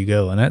deeper you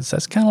go. And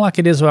that's kind of like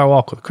it is with our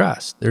walk with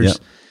Christ. There's,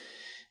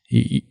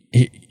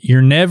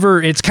 you're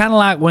never, it's kind of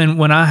like when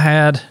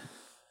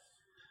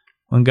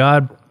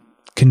God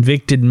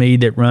convicted me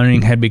that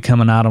running had become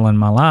an idol in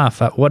my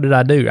life, what did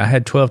I do? I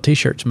had 12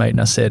 t-shirts made,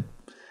 and I said,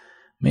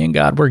 me and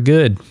God, we're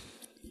good.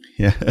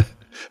 Yeah.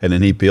 And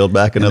then He peeled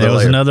back another layer. There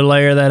was another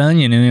layer of that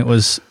onion, and it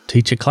was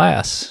teach a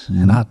class.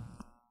 Mm-hmm. And I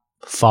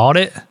fought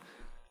it,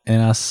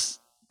 and I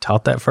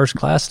taught that first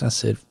class, and I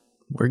said,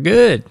 we're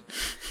good.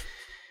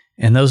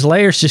 And those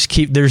layers just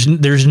keep,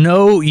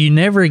 you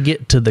never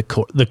get to the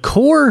core. The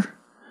core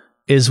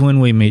is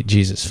when we meet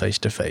Jesus face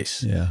to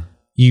face. Yeah.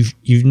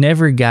 You've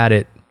never got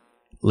it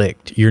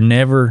licked. You're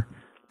never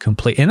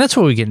complete. And that's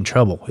where we get in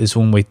trouble, is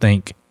when we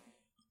think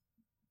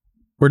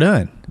we're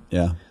done.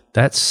 Yeah.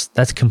 That's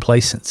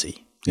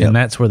complacency. Yep. And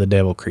that's where the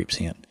devil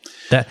creeps in.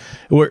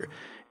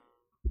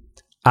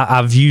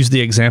 I've used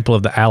the example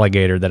of the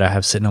alligator that I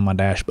have sitting on my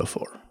dash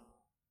before.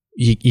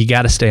 You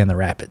got to stay in the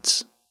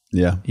rapids.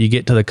 Yeah. You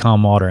get to the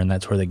calm water, and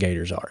that's where the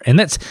gators are. And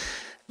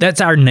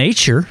that's our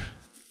nature.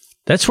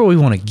 That's where we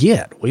want to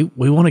get. We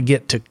want to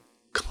get to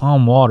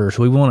calm waters.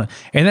 We want to,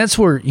 and that's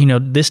where, you know,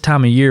 this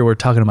time of year we're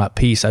talking about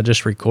peace. I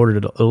just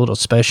recorded a little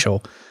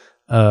special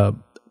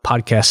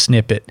podcast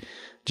snippet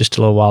just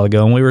a little while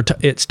ago, and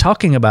it's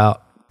talking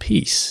about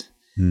peace.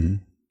 Mm-hmm.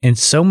 And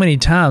so many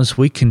times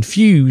we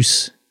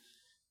confuse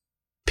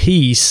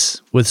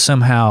peace with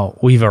somehow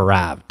we've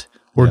arrived.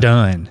 We're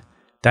done.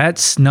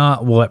 That's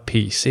not what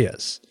peace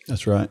is.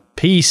 That's right.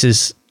 Peace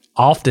is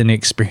often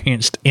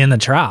experienced in the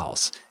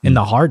trials, in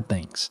the hard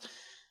things.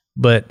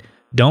 But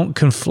don't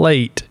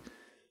conflate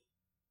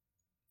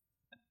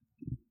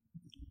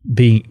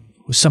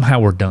somehow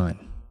we're done.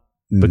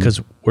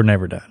 because we're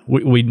never done.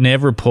 We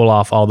never pull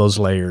off all those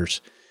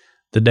layers.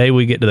 The day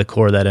we get to the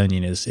core of that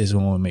onion is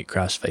when we meet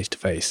Christ face to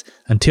face.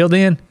 Until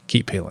then,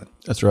 keep peeling.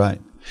 That's right.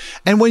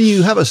 And when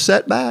you have a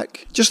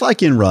setback, just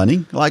like in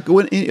running, like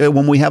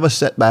when we have a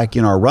setback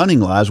in our running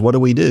lives, what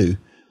do?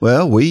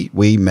 Well, we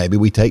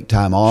take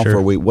time off,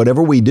 or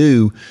whatever we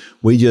do,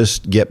 we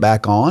just get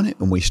back on it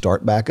and we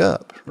start back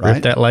up. Right?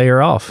 Rip that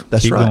layer off.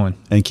 That's keep right. Going.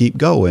 And keep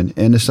going.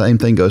 And the same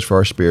thing goes for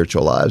our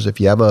spiritual lives. If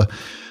you have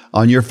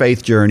on your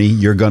faith journey,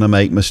 you're going to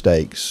make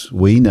mistakes.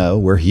 We know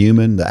we're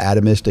human, the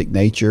atomistic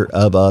nature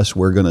of us.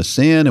 We're going to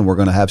sin and we're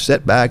going to have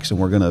setbacks and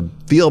we're going to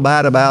feel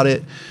bad about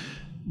it.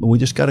 But we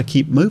just got to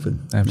keep moving.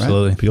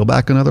 Absolutely. Right? Peel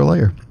back another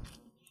layer.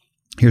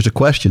 Here's a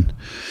question.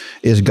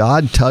 Is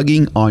God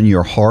tugging on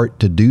your heart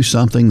to do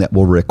something that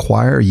will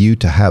require you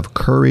to have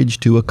courage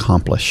to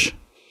accomplish?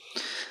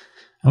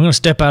 I'm going to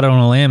step out on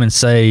a limb and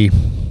say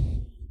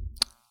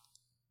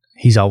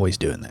he's always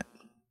doing that.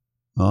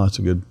 Oh, that's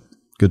a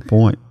good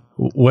point.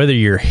 Whether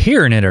you're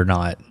hearing it or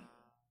not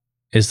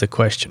is the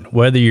question.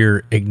 Whether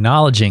you're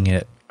acknowledging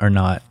it or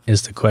not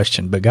is the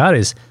question. But God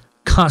is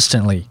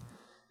constantly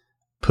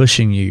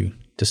pushing you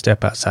to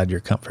step outside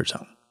your comfort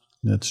zone.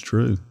 That's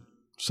true.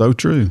 So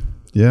true.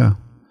 Yeah.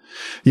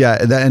 Yeah.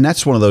 And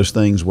that's one of those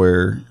things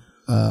where,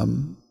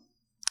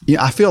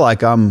 I feel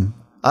like I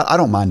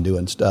don't mind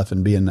doing stuff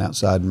and being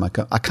outside I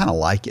kind of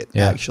like it,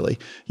 actually,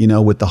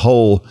 with the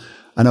whole,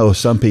 I know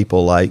some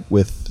people like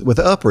with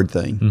the Upward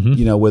thing,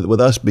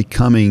 with us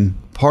becoming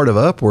part of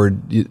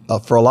Upward,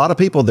 for a lot of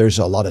people, there's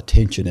a lot of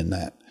tension in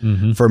that.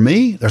 Mm-hmm. For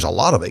me, there's a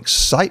lot of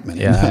excitement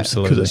in that.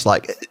 Absolutely. Because it's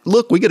like,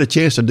 look, we get a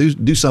chance to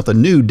do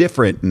something new,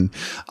 different, and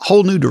a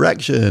whole new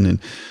direction. And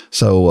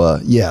so,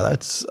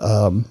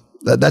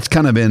 that's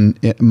kind of in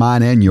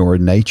mine and your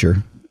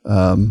nature.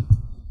 But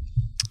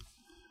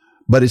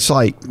it's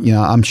like,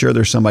 I'm sure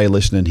there's somebody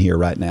listening here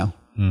right now.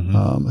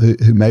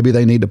 Mm-hmm. Who maybe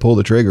they need to pull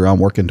the trigger on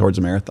working towards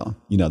a marathon.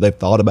 They've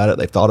thought about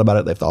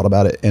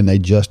it, and they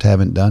just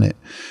haven't done it.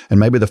 And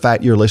maybe the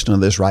fact you're listening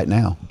to this right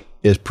now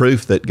is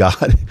proof that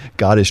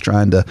God is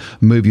trying to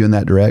move you in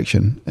that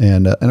direction.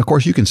 And of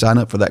course, you can sign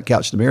up for that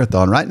Couch to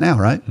Marathon right now,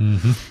 right?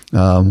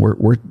 Mm-hmm.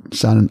 We're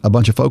signing a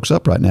bunch of folks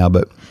up right now,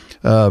 but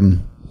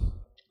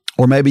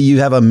or maybe you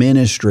have a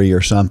ministry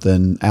or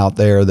something out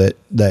there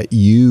that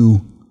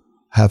you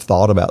have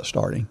thought about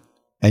starting.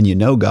 And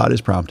God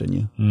is prompting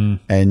you,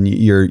 and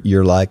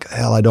you're like,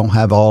 hell, I don't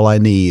have all I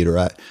need. Or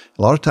a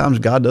lot of times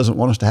God doesn't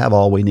want us to have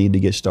all we need to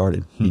get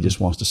started. He just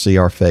wants to see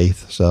our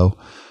faith. So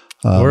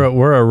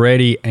we're a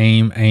ready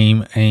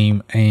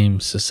aim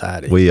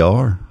society. We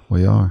are.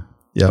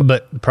 Yeah.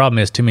 But the problem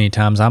is, too many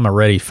times I'm a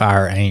ready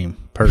fire aim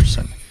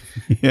person.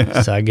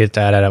 Yeah. So I get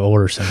that out of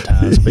order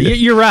sometimes. But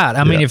you're right.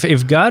 I mean,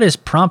 if God is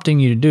prompting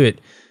you to do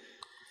it,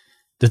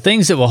 the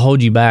things that will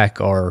hold you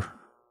back are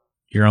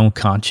your own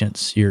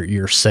conscience,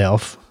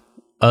 yourself,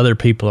 other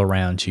people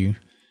around you,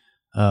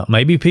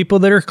 maybe people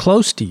that are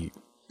close to you.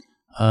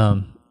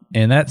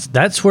 And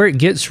that's where it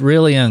gets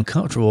really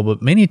uncomfortable,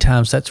 but many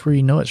times that's where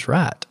it's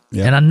right.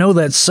 Yeah. And I know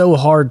that's so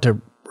hard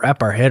to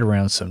wrap our head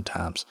around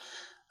sometimes.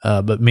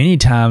 But many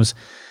times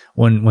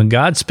when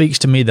God speaks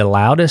to me the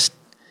loudest,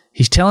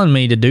 he's telling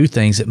me to do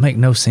things that make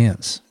no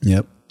sense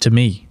to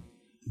me,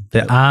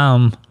 that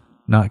I'm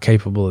not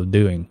capable of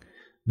doing,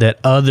 that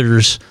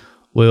others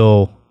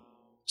will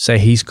say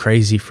he's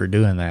crazy for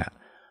doing that.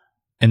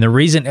 And the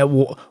reason,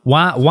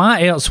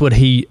 why else would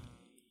he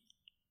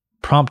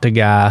prompt a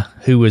guy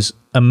who was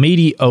a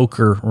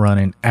mediocre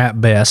running at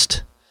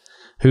best,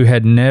 who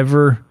had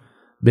never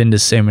been to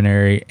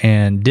seminary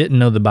and didn't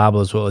know the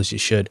Bible as well as you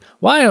should?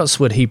 Why else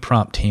would he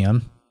prompt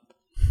him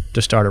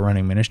to start a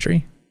running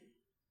ministry?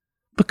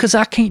 Because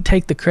I can't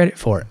take the credit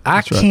for it.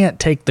 I can't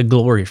take the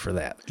glory for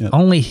that. Yep.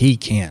 Only he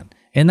can.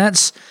 And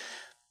that's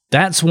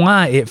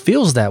why it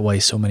feels that way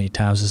so many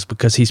times, is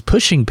because he's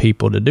pushing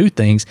people to do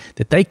things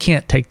that they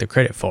can't take the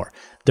credit for.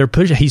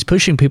 He's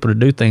pushing people to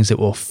do things that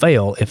will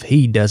fail if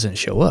he doesn't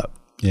show up.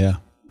 Yeah.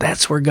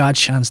 That's where God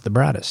shines the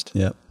brightest.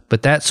 Yep.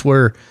 But that's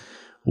where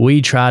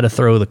we try to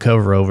throw the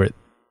cover over it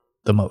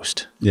the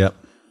most. Yep.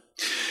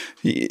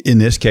 In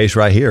this case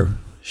right here,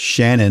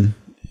 Shannon,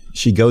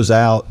 she goes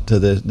out to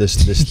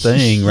this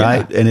thing,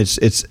 right? And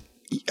it's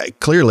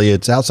clearly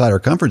it's outside her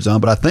comfort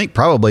zone, but I think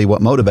probably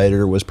what motivated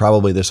her was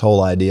probably this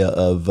whole idea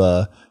of,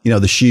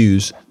 the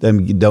shoes,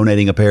 them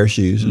donating a pair of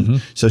shoes.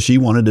 And so she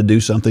wanted to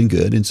do something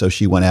good. And so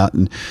she went out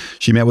and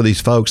she met with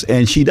these folks,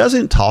 and she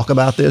doesn't talk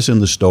about this in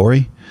the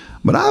story,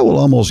 but I will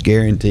almost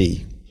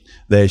guarantee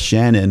that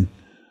Shannon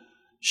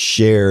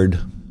shared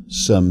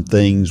some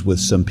things with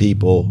some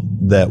people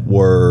that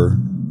were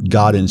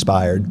God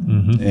inspired,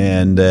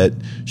 and that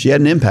she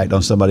had an impact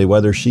on somebody,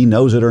 whether she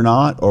knows it or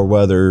not, or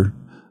whether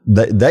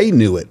they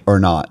knew it or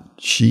not.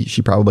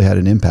 She probably had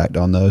an impact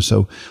on those.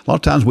 So a lot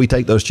of times we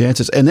take those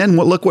chances, and then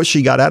look what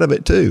she got out of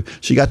it too.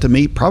 She got to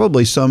meet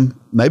probably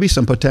maybe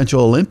some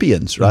potential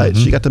Olympians, right?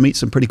 She got to meet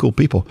some pretty cool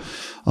people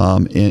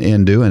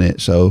in doing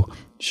it. So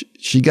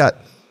she got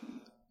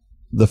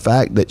the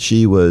fact that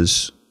she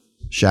was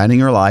shining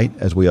her light,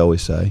 as we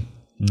always say,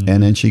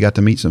 and then she got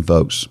to meet some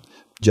folks.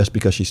 just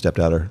because she stepped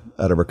out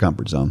of her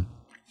comfort zone.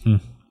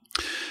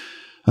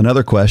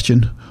 Another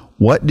question,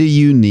 what do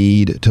you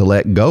need to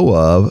let go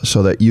of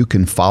so that you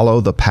can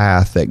follow the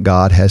path that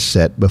God has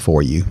set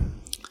before you?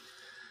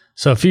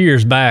 So a few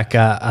years back,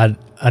 I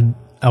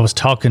was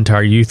talking to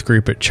our youth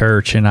group at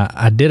church, and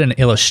I did an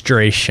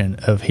illustration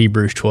of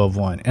Hebrews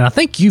 12:1. And I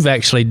think you've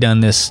actually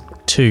done this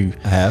too.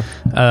 I have.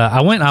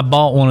 I went and I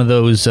bought one of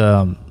those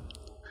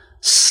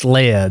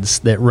sleds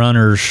that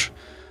runners,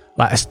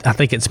 like, I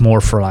think it's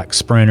more for like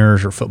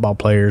sprinters or football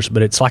players,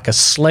 but it's like a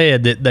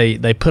sled that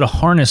they put a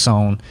harness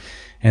on,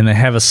 and they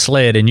have a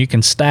sled, and you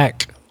can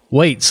stack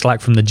weights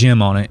like from the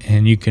gym on it,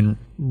 and you can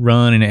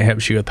run, and it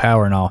helps you with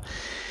power and all.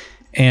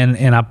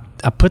 And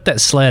I put that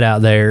sled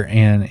out there,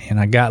 and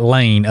I got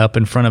Lane up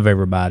in front of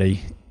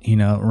everybody. You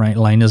know,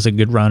 Lane is a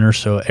good runner,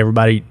 so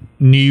everybody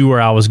knew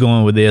where I was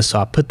going with this. So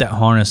I put that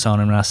harness on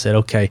him, and I said,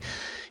 okay,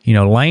 you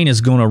know, Lane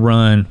is going to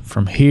run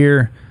from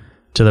here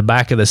to the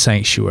back of the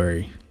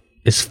sanctuary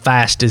as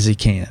fast as he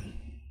can.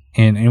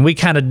 And we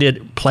kind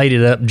of played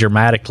it up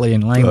dramatically,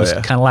 and Lane was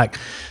kind of like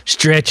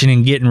stretching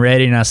and getting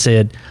ready, and I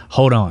said,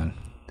 hold on.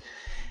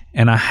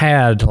 And I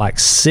had like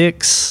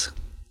 6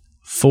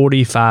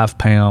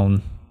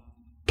 45-pound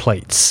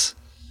plates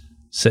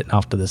sitting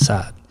off to the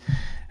side.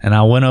 And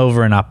I went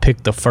over and I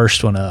picked the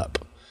first one up.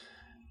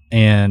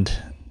 And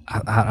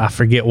I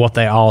forget what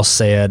they all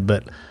said,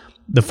 but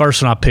the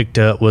first one I picked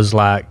up was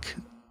like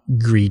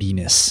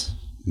greediness.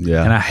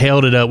 Yeah. And I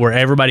held it up where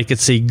everybody could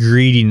see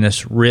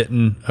greediness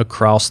written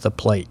across the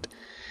plate.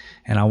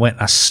 And I went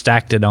and I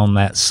stacked it on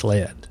that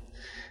sled.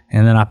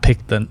 And then I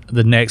picked the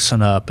next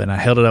one up and I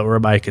held it up where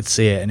everybody could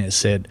see it, and it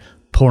said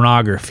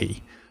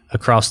pornography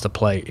across the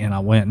plate. And I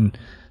went and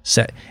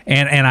set,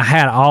 and I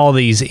had all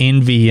these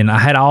envy, and I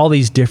had all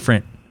these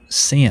different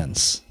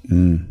sins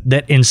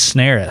that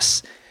ensnare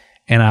us.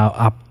 And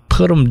I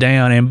put them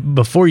down, and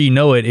before you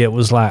know it, it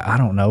was like, I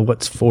don't know,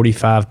 what's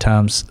 45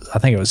 times, I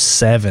think it was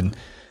 7.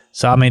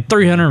 So, I mean,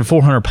 300 and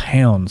 400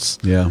 pounds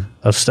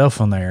of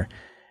stuff on there.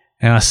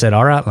 And I said,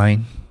 all right,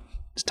 Lane,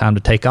 it's time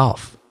to take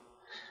off.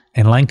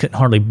 And Lane couldn't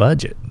hardly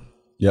budge it.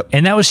 Yep.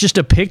 And that was just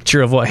a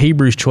picture of what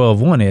Hebrews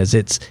 12:1 is.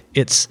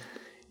 It's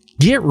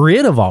get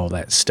rid of all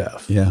that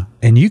stuff. Yeah.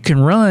 And you can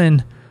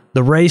run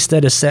the race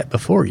that is set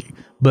before you.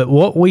 But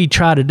what we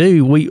try to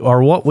do,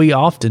 what we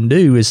often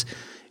do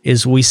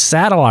is we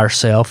saddle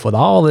ourselves with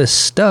all this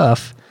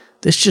stuff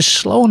that's just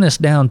slowing us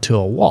down to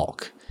a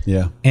walk.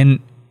 Yeah.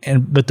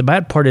 But the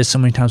bad part is so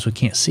many times we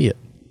can't see it.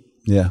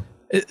 Yeah.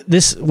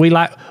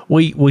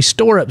 We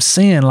store up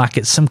sin like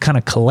it's some kind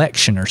of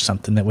collection or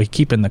something that we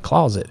keep in the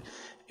closet.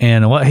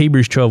 And what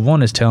Hebrews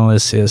 12:1 is telling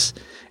us is,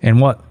 and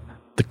what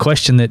the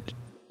question that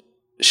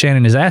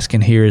Shannon is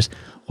asking here is,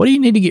 what do you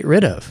need to get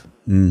rid of?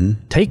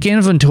 Mm-hmm. Take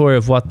inventory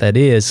of what that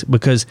is,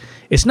 because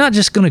it's not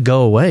just going to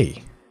go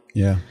away.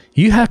 Yeah.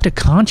 You have to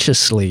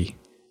consciously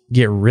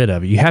get rid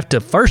of it. You have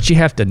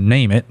to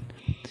name it.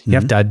 You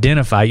have to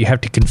identify it. You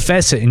have to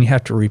confess it, and you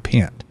have to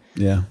repent.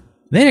 Yeah.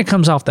 Then it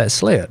comes off that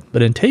sled.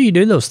 But until you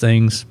do those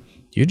things,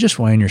 you're just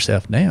weighing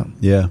yourself down.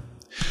 Yeah.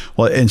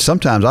 Well, and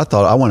sometimes I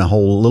thought I went a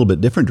little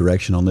bit different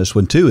direction on this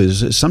one too.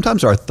 Is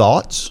sometimes our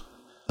thoughts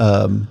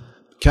kind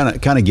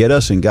of get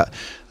us, and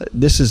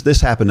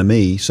this happened to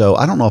me. So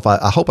I don't know if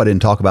I hope I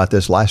didn't talk about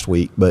this last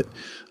week, but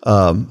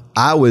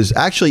I was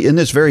actually in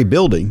this very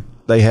building.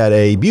 They had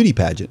a beauty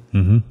pageant,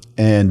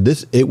 and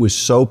it was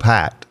so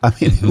packed. I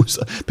mean, it was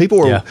people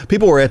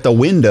were at the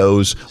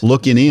windows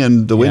looking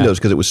in the windows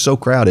because it was so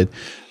crowded.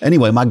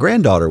 Anyway, my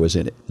granddaughter was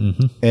in it,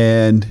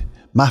 and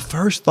my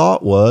first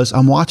thought was,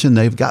 I'm watching.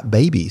 They've got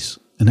babies,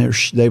 and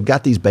they've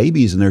got these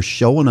babies, and they're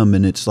showing them,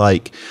 and it's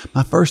like,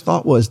 my first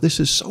thought was, this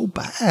is so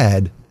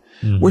bad.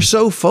 We're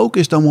so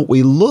focused on what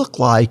we look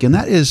like, and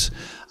that is,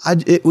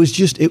 it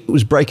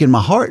was breaking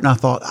my heart, and I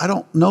thought, I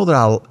don't know that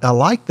I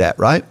like that,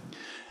 right?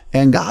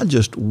 And God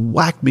just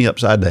whacked me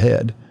upside the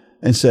head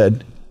and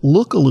said,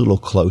 look a little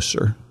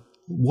closer.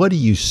 What do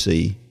you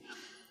see?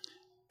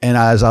 And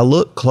as I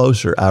looked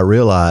closer, I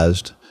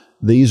realized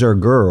these are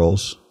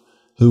girls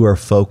who are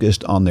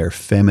focused on their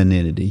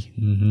femininity.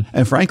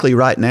 And frankly,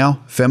 right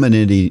now,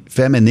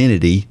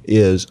 femininity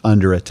is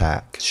under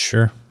attack.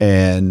 Sure.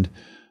 And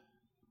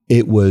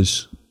it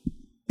was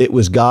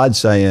God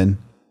saying,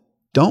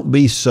 don't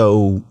be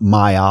so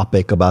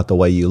myopic about the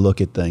way you look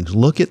at things.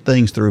 Look at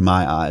things through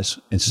my eyes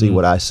and see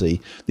what I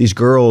see. These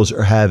girls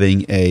are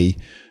having a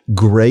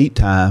great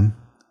time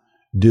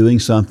doing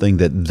something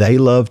that they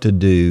love to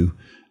do,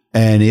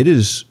 and it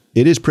is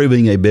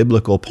proving a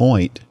biblical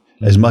point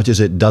as much as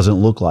it doesn't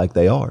look like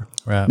they are.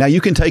 Right. Now,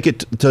 you can take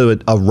it to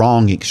a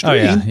wrong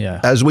extreme,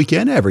 as we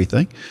can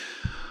everything.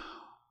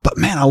 But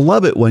man, I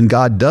love it when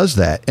God does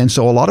that. And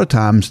so a lot of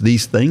times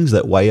these things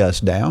that weigh us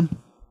down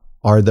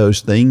are those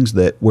things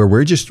where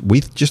we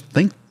just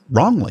think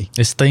wrongly.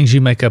 It's things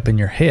you make up in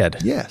your head.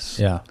 Yes.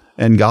 Yeah.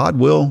 And God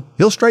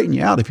he'll straighten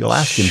you out if you'll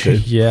ask him to.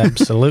 Yeah,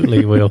 absolutely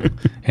he will.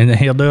 And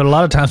he'll do it a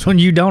lot of times when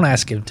you don't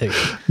ask him to.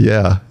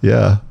 Yeah.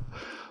 Yeah.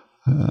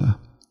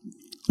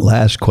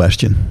 Last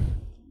question.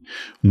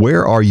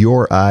 Where are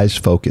your eyes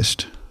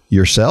focused?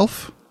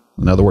 Yourself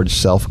in other words,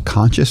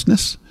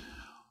 self-consciousness,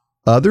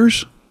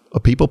 others, a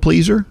people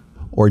pleaser,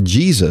 or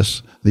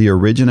Jesus, the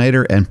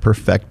originator and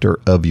perfecter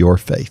of your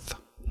faith?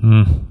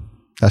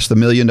 That's the $1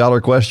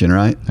 million question,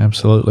 right?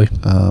 Absolutely.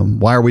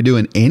 Why are we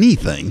doing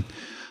anything?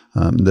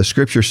 The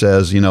scripture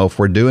says, if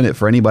we're doing it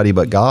for anybody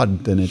but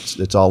God, then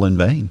it's all in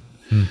vain.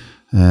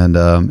 And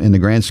in the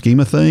grand scheme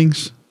of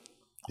things,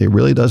 it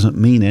really doesn't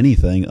mean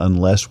anything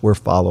unless we're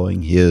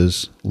following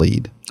his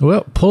lead.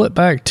 Well, pull it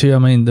back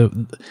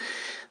to,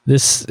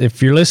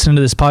 if you're listening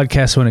to this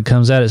podcast when it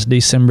comes out, it's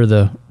December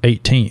the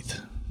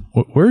 18th.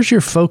 Where's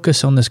your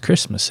focus on this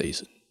Christmas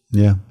season?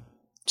 Yeah.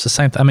 It's the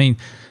same thing.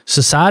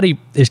 Society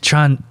is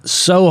trying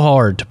so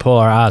hard to pull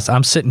our eyes.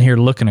 I'm sitting here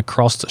looking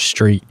across the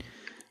street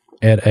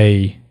at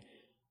a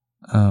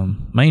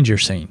manger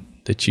scene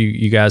that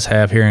you guys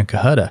have here in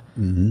Cohutta.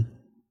 Mm-hmm.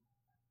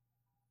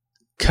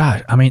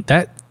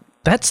 God,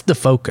 that's the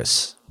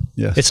focus.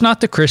 Yes. It's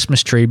not the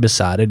Christmas tree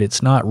beside it.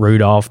 It's not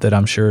Rudolph that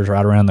I'm sure is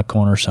right around the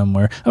corner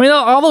somewhere.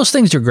 All those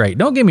things are great.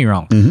 Don't get me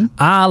wrong. Mm-hmm.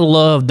 I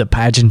love the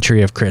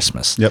pageantry of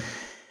Christmas. Yep.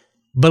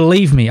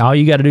 Believe me, all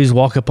you got to do is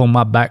walk up on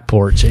my back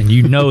porch and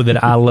you know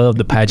that I love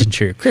the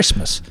pageantry of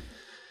Christmas.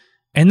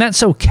 And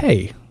that's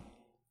okay,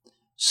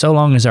 so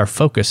long as our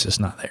focus is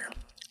not there.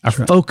 Our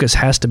focus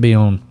has to be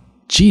on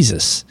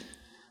Jesus,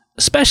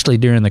 especially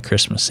during the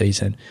Christmas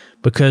season,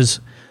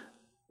 because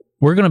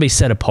we're going to be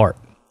set apart.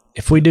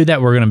 If we do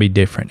that, we're going to be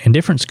different, and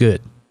different's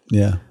good.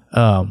 Yeah.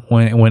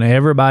 When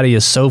everybody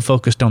is so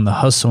focused on the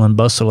hustle and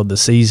bustle of the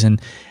season,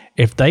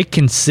 if they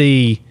can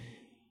see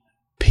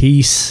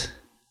peace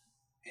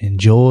and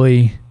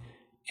joy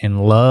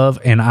and love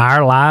in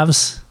our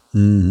lives,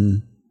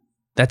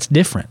 that's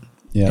different.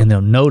 Yeah. And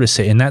they'll notice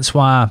it. And that's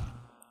why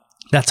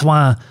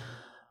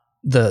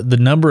the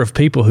number of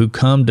people who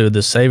come to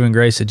the saving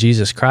grace of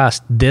Jesus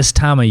Christ this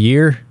time of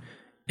year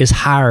is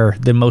higher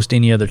than most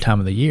any other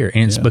time of the year.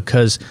 And it's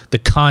because the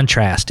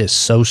contrast is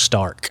so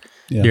stark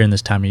during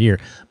this time of year.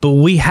 But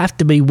we have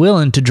to be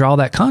willing to draw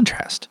that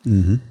contrast.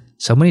 Mm-hmm.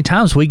 So many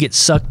times we get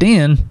sucked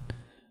in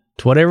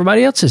to what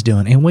everybody else is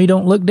doing, and we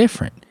don't look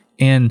different.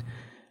 And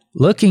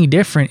looking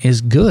different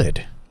is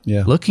good.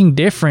 Yeah. Looking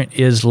different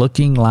is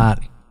looking like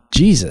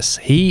Jesus.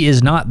 He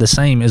is not the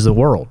same as the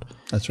world.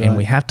 That's right. And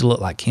we have to look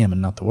like him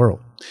and not the world.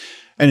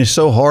 And it's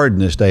so hard in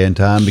this day and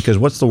time because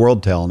what's the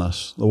world telling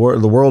us? The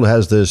world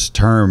has this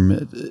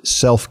term,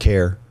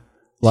 self-care.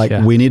 Like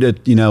we need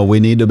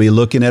to be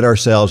looking at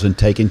ourselves and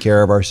taking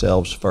care of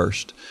ourselves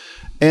first.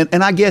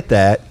 And I get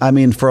that.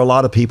 For a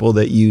lot of people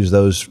that use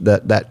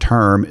that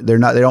term, they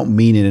don't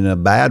mean it in a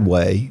bad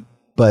way,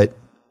 but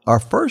our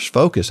first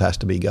focus has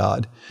to be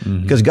God,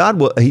 because God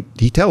will.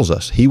 He tells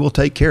us He will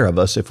take care of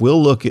us if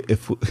we'll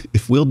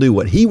if we'll do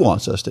what He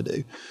wants us to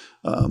do.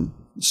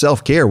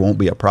 Self-care won't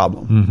be a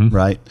problem,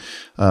 right?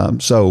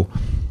 So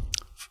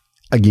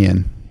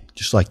again,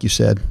 just like you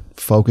said,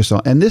 focus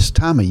on. And this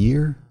time of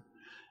year,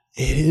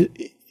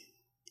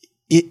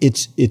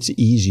 it's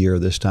easier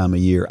this time of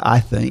year, I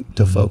think,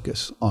 to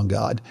focus on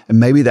God. And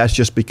maybe that's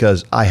just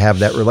because I have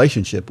that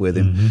relationship with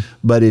Him.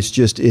 But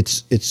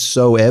it's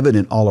so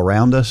evident all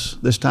around us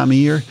this time of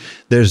year.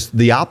 There's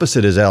the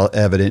opposite is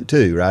evident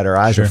too, right? Our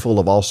eyes are full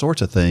of all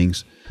sorts of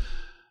things.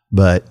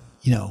 But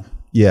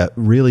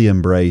really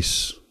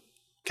embrace.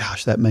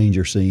 Gosh, that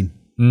manger scene,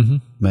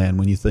 man,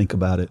 when you think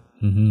about it.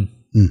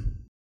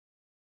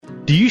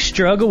 Do you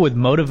struggle with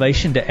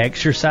motivation to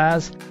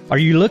exercise? Are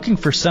you looking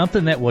for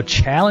something that will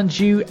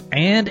challenge you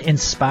and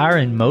inspire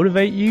and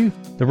motivate you?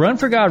 The Run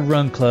for God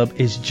Run Club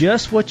is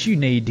just what you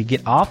need to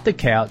get off the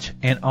couch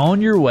and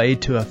on your way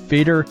to a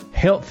fitter,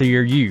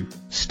 healthier you.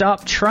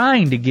 Stop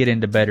trying to get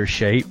into better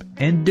shape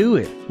and do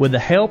it with the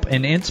help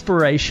and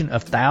inspiration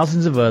of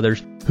thousands of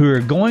others who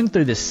are going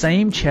through the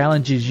same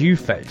challenges you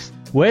face.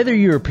 Whether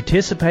you are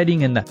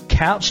participating in the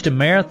Couch to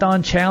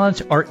Marathon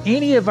Challenge or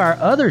any of our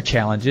other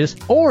challenges,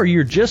 or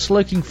you're just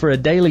looking for a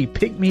daily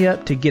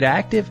pick-me-up to get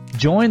active,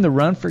 join the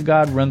Run for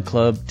God Run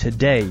Club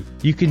today.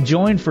 You can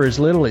join for as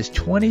little as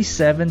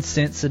 27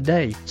 cents a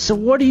day. So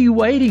what are you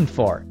waiting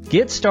for?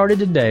 Get started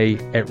today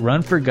at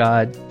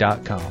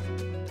runforgod.com.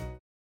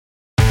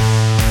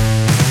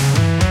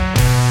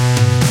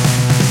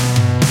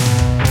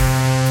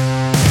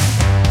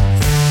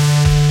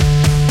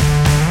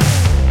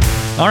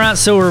 All right,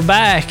 so we're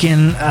back,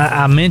 and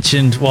I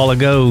mentioned a while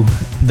ago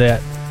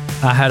that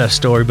I had a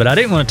story, but I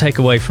didn't want to take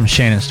away from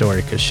Shannon's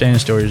story because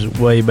Shannon's story is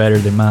way better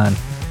than mine.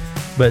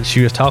 But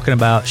she was talking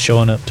about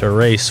showing up to a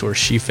race where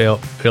she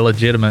felt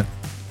illegitimate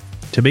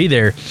to be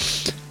there.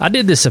 I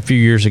did this a few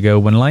years ago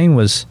when Lane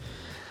was,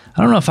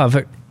 I don't know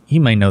if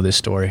you may know this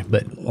story,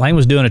 but Lane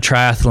was doing a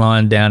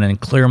triathlon down in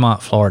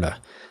Clearmont, Florida.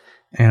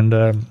 And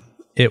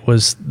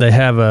they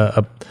have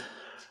a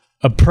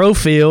pro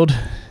field.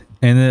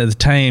 And then at the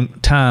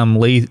time,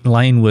 Lane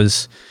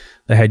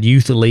they had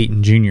youth elite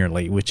and junior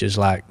elite, which is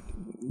like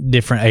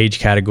different age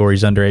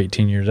categories under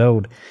 18 years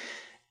old.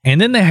 And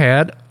then they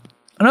had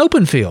an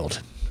open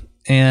field.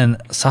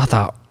 And so I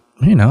thought,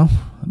 it'd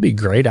be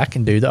great. I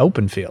can do the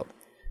open field.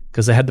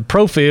 Because they had the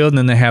pro field and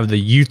then they have the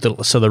youth.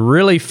 So the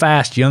really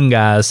fast young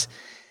guys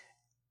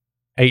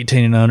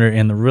 18 and under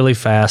and the really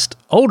fast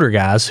older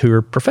guys who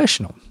are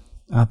professional.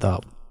 I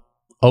thought,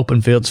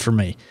 open field's for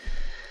me.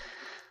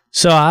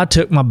 So I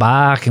took my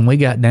bike and we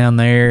got down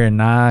there and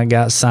I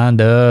got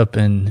signed up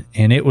and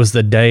it was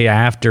the day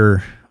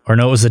after, or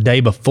no, it was the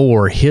day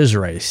before his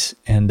race.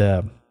 And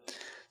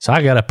so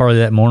I got up early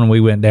that morning.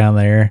 We went down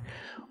there.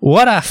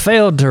 What I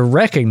failed to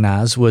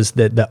recognize was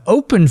that the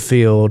open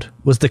field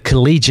was the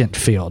collegiate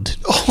field.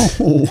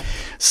 Oh.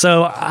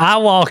 So I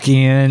walk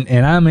in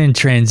and I'm in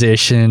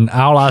transition.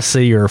 All I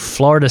see are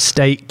Florida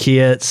State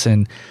kits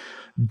and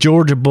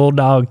Georgia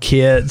Bulldog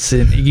kits,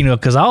 and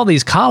because all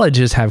these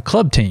colleges have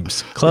club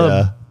teams,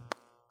 club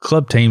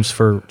teams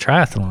for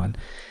triathlon.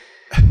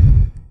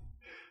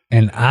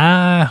 And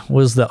I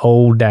was the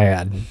old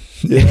dad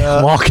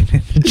walking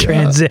into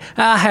transit.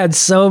 I had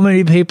so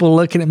many people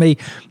looking at me,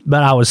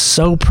 but I was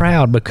so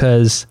proud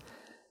because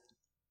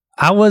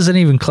I wasn't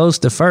even close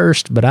to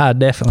first, but I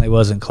definitely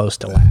wasn't close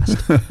to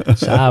last.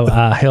 So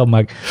I held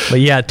my. But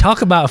yeah,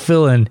 talk about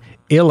feeling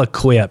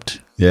ill-equipped.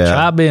 Yeah.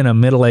 Try being a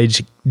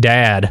middle-aged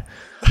dad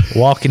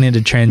walking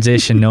into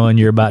transition knowing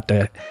you're about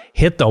to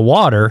hit the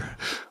water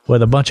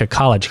with a bunch of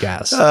college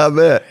guys. I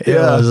bet. It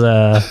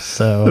was,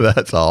 so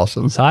that's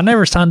awesome. So I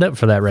never signed up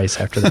for that race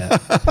after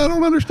that. I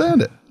don't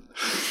understand it.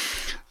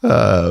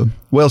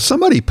 Well,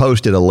 somebody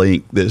posted a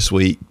link this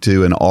week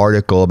to an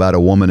article about a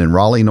woman in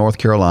Raleigh, North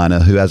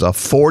Carolina, who has a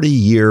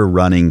 40-year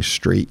running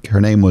streak.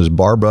 Her name was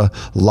Barbara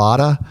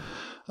Lotta.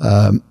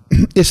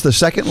 It's the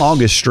second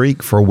longest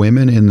streak for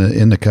women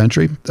in the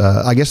country.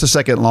 I guess the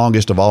second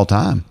longest of all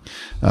time.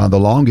 The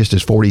longest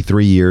is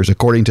 43 years,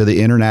 according to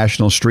the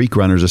International Streak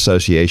Runners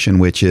Association,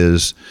 which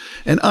is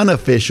an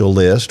unofficial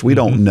list. We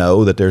don't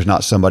know that there's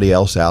not somebody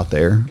else out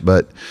there,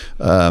 but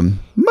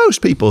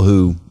most people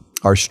who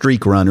are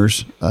streak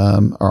runners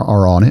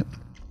are on it,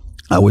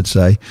 I would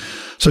say.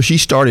 So she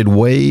started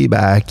way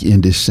back in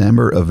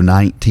December of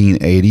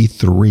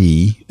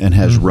 1983 and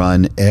has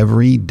run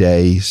every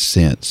day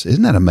since.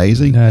 Isn't that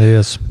amazing? That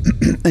is.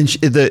 And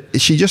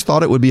she just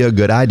thought it would be a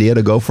good idea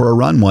to go for a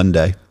run one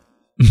day.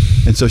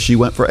 And so she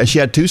went and she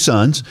had two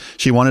sons.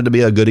 She wanted to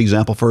be a good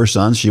example for her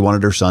sons. She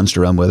wanted her sons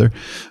to run with her.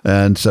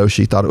 And so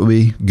she thought it would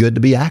be good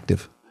to be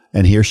active.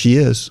 And here she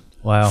is.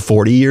 Wow.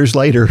 40 years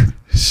later,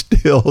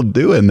 still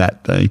doing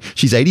that thing.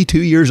 She's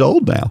 82 years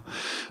old now.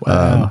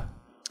 Wow.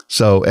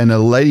 And the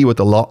lady with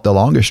the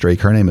longest streak,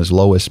 her name is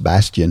Lois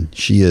Bastian.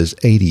 She is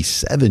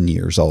 87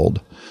 years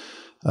old.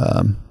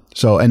 And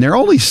there are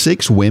only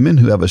 6 women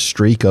who have a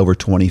streak over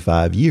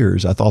 25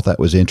 years. I thought that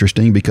was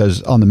interesting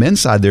because on the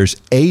men's side, there's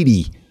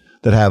 80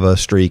 that have a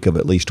streak of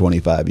at least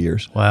 25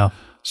 years. Wow.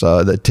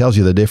 So that tells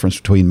you the difference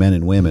between men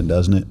and women,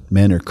 doesn't it?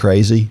 Men are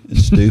crazy and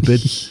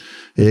stupid,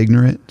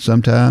 ignorant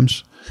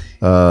sometimes.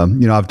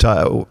 I've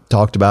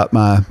talked about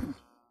my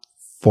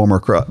former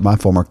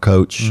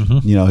coach.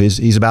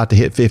 He's about to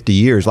hit 50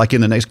 years, like in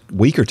the next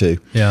week or two.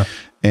 Yeah.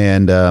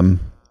 And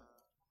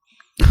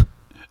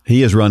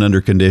he has run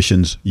under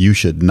conditions you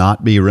should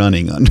not be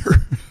running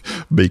under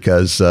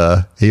because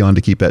he wanted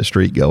to keep that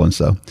streak going.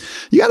 So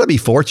you got to be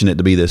fortunate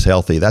to be this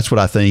healthy. That's what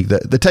I think. The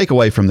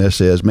takeaway from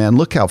this is, man,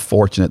 look how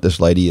fortunate this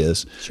lady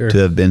is to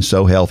have been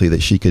so healthy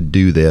that she could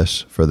do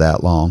this for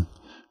that long.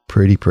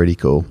 Pretty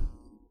cool.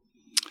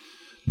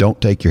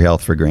 Don't take your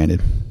health for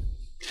granted.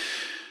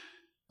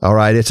 All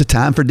right, it's a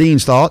time for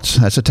Dean's Thoughts.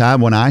 That's a time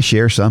when I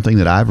share something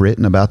that I've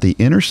written about the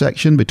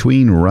intersection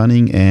between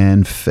running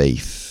and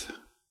faith.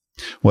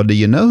 Well, do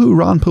you know who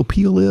Ron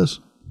Popiel is?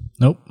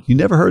 Nope. You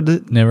never heard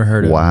that? Never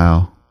heard of it.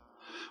 Wow.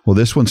 Well,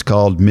 this one's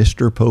called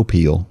Mr.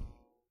 Popiel.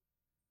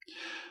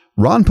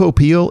 Ron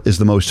Popiel is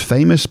the most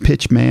famous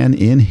pitchman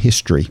in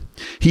history.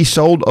 He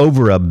sold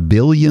over $1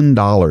 billion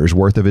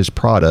worth of his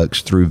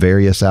products through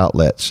various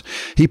outlets.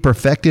 He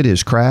perfected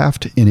his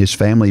craft in his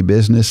family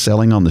business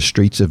selling on the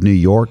streets of New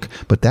York,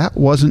 but that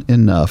wasn't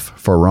enough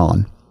for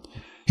Ron.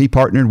 He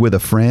partnered with a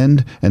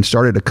friend and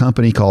started a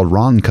company called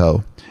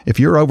Ronco. If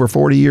you're over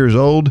 40 years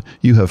old,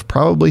 you have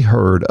probably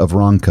heard of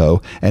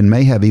Ronco and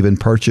may have even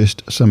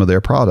purchased some of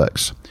their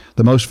products.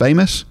 The most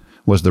famous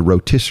was the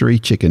rotisserie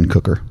chicken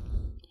cooker.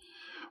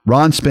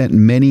 Ron spent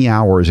many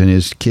hours in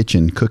his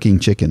kitchen cooking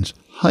chickens,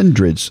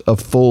 hundreds of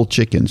full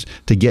chickens,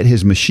 to get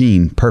his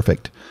machine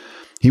perfect.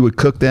 He would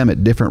cook them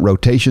at different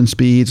rotation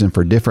speeds and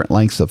for different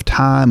lengths of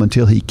time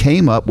until he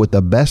came up with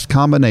the best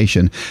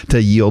combination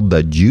to yield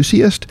the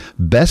juiciest,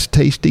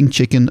 best-tasting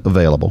chicken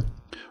available.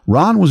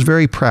 Ron was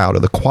very proud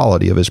of the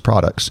quality of his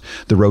products.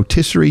 The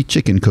rotisserie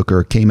chicken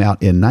cooker came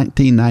out in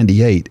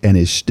 1998 and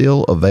is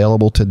still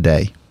available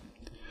today.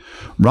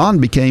 Ron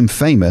became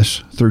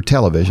famous through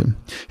television.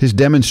 His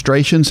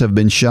demonstrations have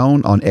been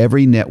shown on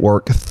every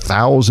network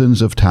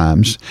thousands of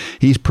times.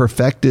 He's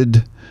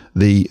perfected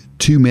the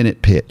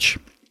 2-minute pitch.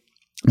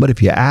 But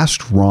if you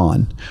asked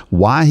Ron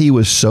why he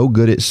was so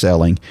good at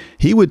selling,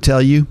 he would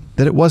tell you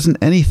that it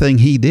wasn't anything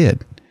he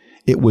did.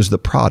 It was the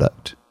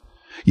product.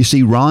 You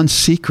see, Ron's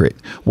secret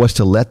was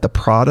to let the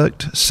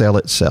product sell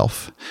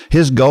itself.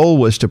 His goal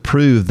was to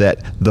prove that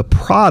the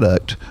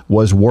product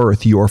was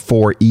worth your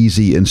 4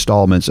 easy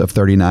installments of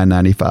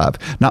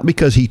 $39.95. Not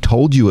because he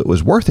told you it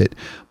was worth it,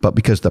 but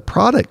because the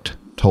product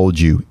told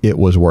you it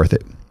was worth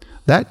it.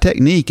 That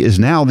technique is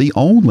now the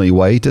only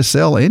way to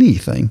sell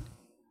anything.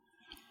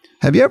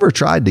 Have you ever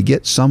tried to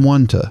get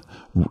someone to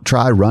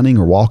try running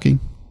or walking?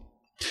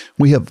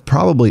 We have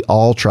probably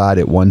all tried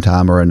it one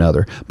time or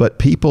another, but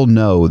people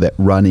know that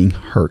running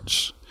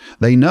hurts.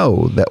 They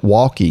know that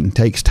walking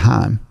takes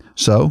time,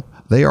 so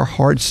they are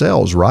hard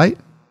sells, right?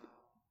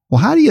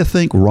 Well, how do you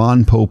think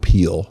Ron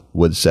Popiel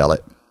would sell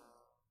it?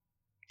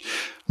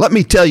 Let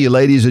me tell you,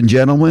 ladies and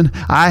gentlemen,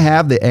 I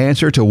have the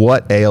answer to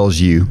what ails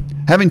you.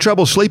 Having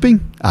trouble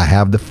sleeping? I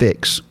have the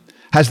fix.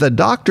 Has the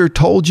doctor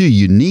told you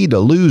you need to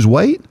lose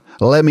weight?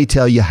 Let me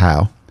tell you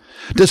how.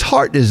 Does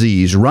heart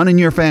disease run in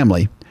your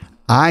family?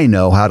 I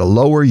know how to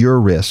lower your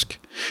risk.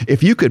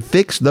 If you could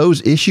fix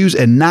those issues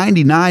and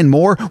 99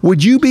 more,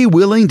 would you be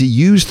willing to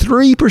use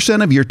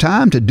 3% of your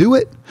time to do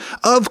it?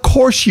 Of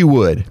course you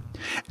would.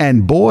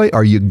 And boy,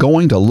 are you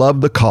going to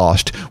love the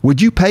cost.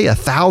 Would you pay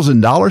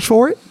 $1,000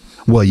 for it?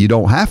 Well, you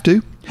don't have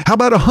to. How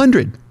about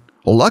 100?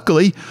 Well,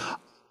 luckily,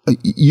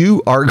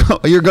 you're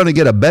going to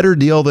get a better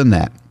deal than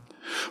that.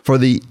 For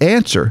the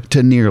answer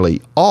to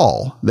nearly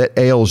all that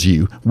ails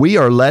you, we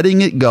are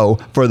letting it go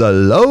for the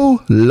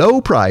low,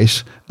 low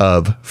price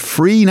of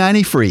free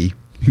 90 free.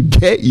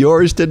 Get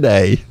yours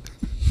today.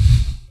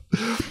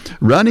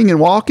 Running and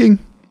walking,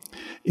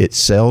 it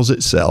sells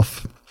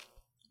itself.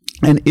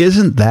 And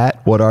isn't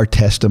that what our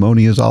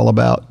testimony is all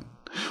about?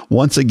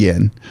 Once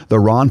again, the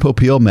Ron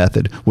Popiel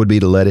method would be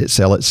to let it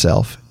sell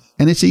itself.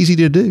 And it's easy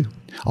to do.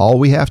 All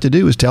we have to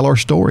do is tell our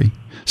story.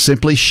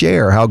 Simply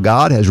share how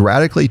God has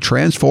radically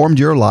transformed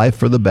your life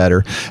for the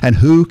better, and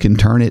who can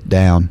turn it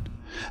down.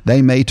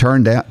 They may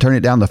turn it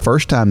down the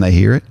first time they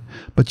hear it,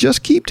 but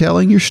just keep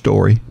telling your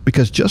story,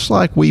 because just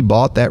like we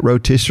bought that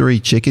rotisserie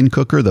chicken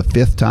cooker the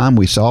 5th time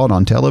we saw it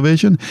on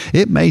television,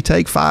 it may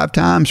take 5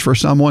 times for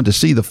someone to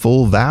see the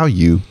full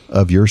value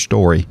of your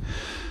story.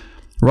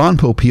 Ron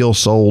Popiel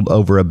sold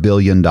over $1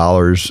 billion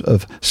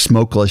of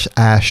smokeless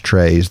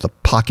ashtrays, the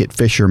pocket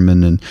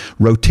fishermen, and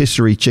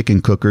rotisserie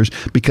chicken cookers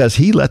because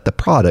he let the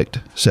product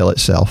sell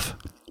itself.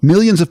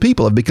 Millions of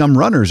people have become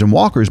runners and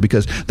walkers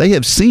because they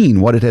have seen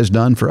what it has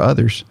done for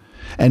others.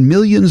 And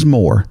millions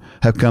more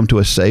have come to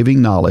a saving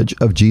knowledge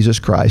of Jesus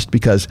Christ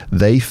because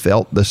they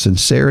felt the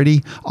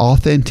sincerity,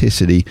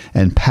 authenticity,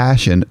 and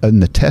passion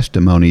in the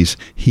testimonies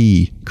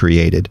he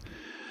created.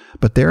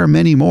 But there are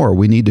many more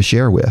we need to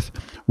share with.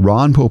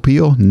 Ron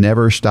Popiel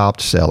never stopped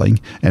selling,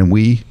 and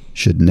we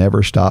should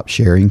never stop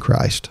sharing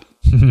Christ.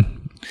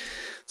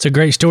 It's a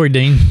great story,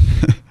 Dean.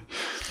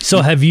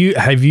 So have you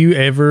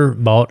ever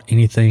bought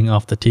anything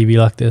off the TV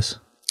like this?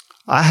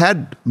 I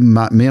had,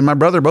 me and my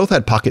brother both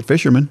had pocket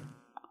fishermen.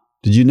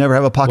 Did you never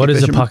have a pocket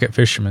fisherman? What is a pocket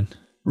fisherman?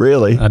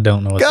 Really? I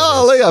don't know what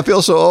Golly, I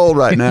feel so old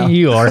right now.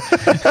 You are.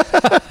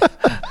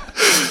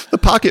 The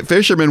pocket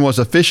fisherman was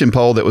a fishing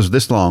pole that was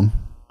this long.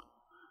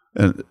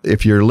 And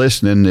if you're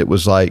listening, it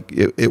was like,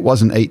 it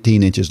wasn't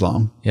 18 inches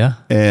long. Yeah.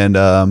 And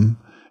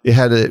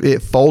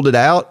it folded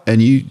out,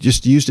 and you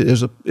just used it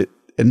as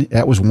and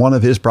that was one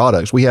of his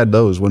products. We had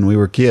those when we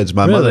were kids.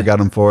 My mother got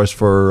them for us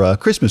for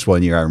Christmas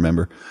one year, I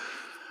remember.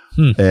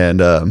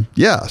 And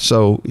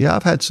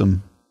I've had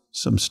some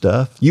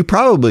stuff. You've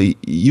probably,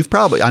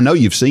 I know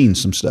you've seen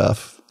some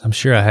stuff. I'm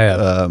sure I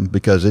have.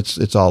 Because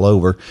it's all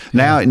over.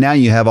 Now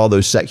you have all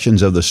those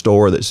sections of the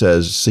store that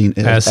says as seen on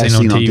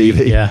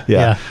TV.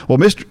 Yeah. Well,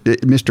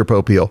 Mr.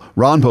 Popiel,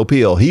 Ron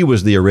Popiel, he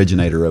was the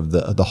originator of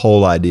the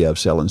whole idea of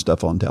selling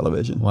stuff on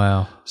television.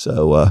 Wow.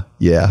 So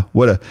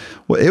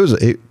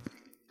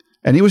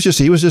and he was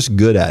just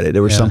good at it.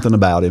 There was something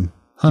about him,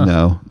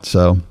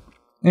 so.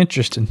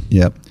 Interesting.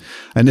 Yep.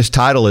 And this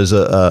title is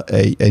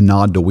a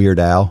nod to Weird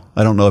Al.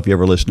 I don't know if you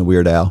ever listened to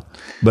Weird Al,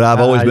 but I've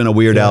always been a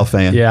Weird Al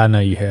fan. Yeah, I know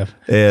you have.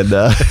 And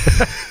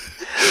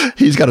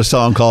he's got a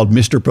song called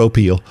Mr.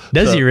 Popiel.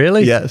 Does he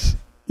really? Yes.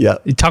 Yeah.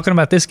 You talking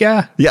about this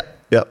guy? Yeah.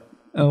 Yep.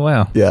 Oh,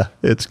 wow. Yeah.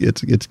 It's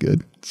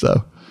good.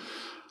 So,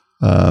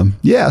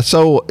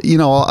 So,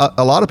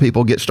 a lot of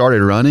people get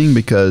started running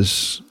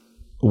because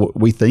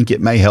we think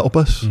it may help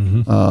us.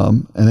 Mm-hmm.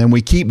 And then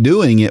we keep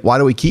doing it. Why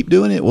do we keep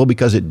doing it? Well,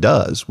 because it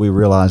does. We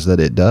realize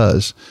that it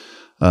does.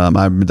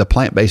 The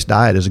plant-based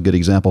diet is a good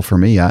example for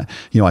me. I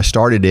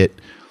started it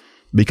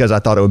because I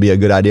thought it would be a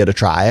good idea to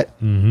try it.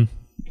 Mm-hmm.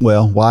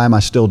 Well, why am I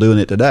still doing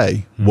it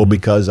today? Mm-hmm. Well,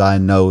 because I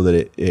know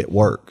that it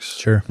works.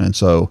 Sure. And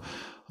so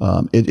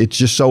it's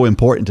just so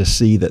important to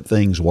see that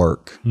things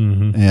work.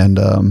 Mm-hmm. And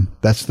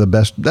that's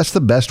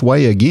the best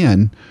way,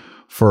 again,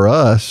 for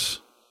us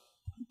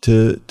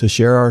to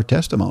share our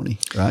testimony,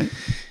 right?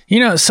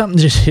 Something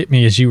just hit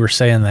me as you were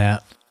saying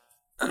that.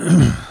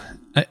 I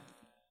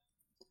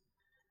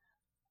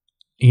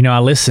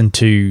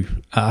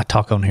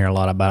talk on here a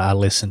lot about, I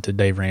listen to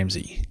Dave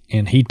Ramsey,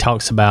 and he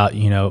talks about,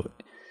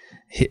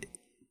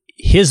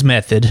 his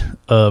method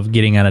of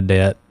getting out of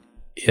debt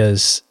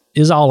is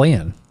all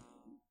in.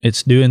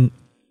 It's doing,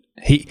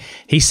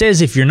 he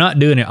says if you're not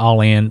doing it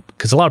all in,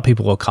 because a lot of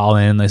people will call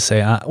in and they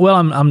say,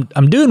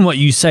 I'm doing what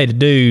you say to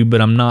do, but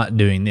I'm not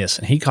doing this.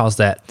 And he calls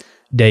that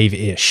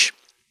Dave-ish.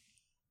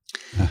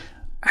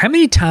 How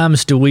many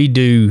times do we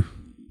do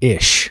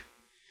ish?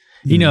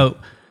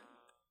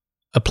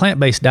 a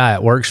plant-based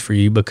diet works for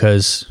you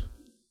because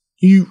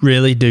you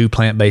really do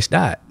plant-based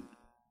diet.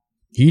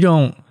 You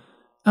don't,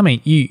 I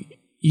mean, you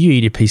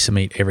eat a piece of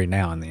meat every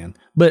now and then,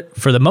 but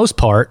for the most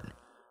part,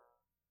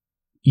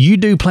 you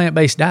do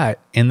plant-based diet,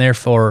 and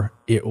therefore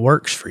it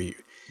works for you.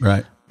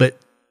 Right. But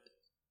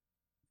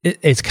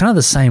it's kind of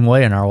the same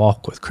way in our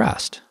walk with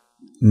Christ.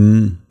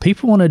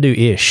 People want to do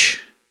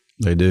ish.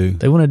 They do.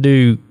 They want to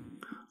do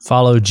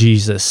follow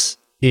Jesus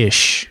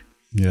ish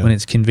when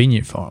it's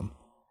convenient for them.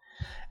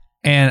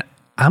 And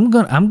I'm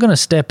gonna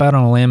step out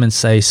on a limb and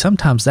say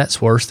sometimes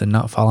that's worse than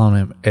not following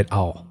him at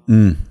all.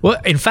 Well,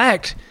 in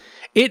fact,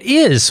 it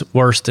is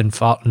worse than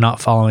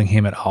not following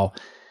him at all.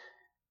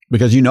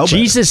 Because you know better.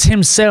 Jesus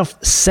himself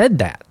said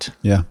that.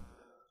 Yeah.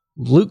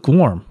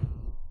 Lukewarm.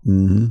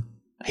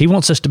 He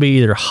wants us to be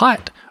either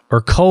hot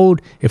or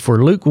cold. If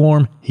we're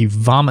lukewarm, he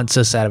vomits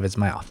us out of his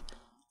mouth.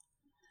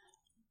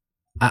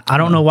 I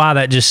don't know why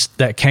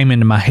that came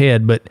into my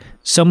head, but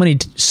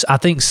I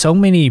think so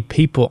many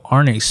people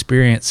aren't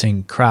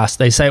experiencing Christ.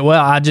 They say,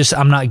 well,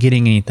 I'm not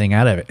getting anything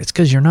out of it. It's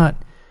because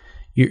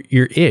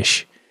you're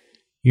ish.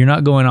 You're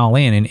not going all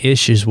in, and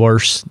ish is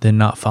worse than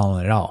not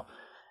following at all.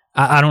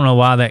 I don't know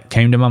why that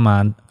came to my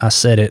mind. I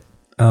said it.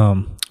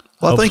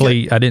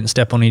 Hopefully I didn't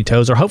step on any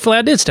toes, or hopefully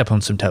I did step on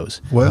some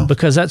toes. Well,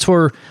 because that's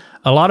where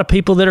a lot of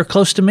people that are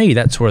close to me,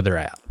 that's where they're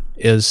at,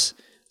 is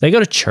they go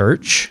to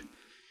church.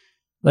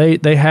 They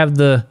have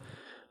the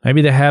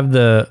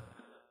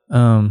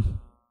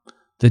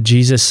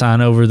Jesus sign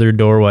over their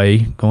doorway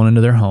going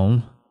into their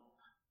home,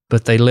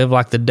 but they live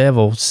like the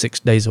devil 6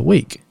 days a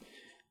week.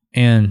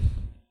 And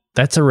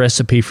that's a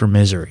recipe for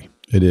misery.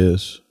 It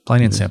is.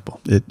 Plain and simple.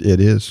 It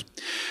is.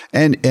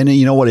 And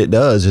you know what it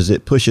does is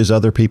it pushes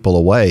other people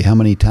away. How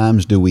many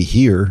times do we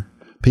hear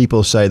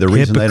people say the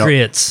reason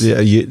hypocrites.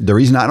 The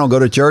reason I don't go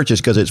to church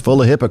is because it's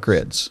full of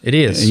hypocrites. It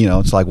is. You know,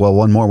 it's like, well,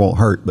 one more won't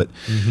hurt, but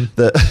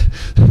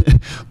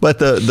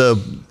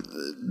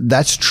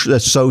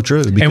that's so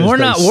true. And we're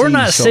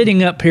not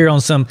sitting up here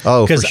on some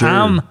because sure.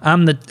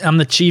 I'm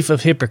the chief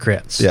of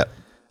hypocrites. Yeah.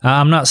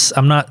 I'm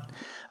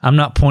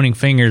not pointing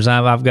fingers.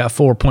 I've got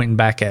 4 pointing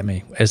back at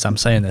me as I'm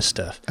saying this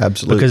stuff.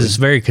 Absolutely. Because it's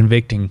very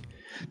convicting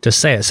to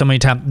say it. So many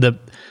times,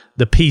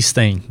 the peace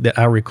thing that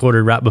I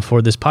recorded right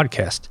before this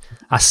podcast,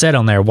 I said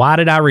on there, why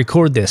did I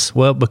record this?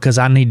 Well, because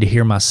I need to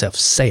hear myself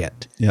say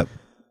it. Yep.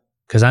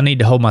 Because I need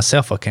to hold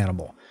myself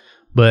accountable.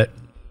 But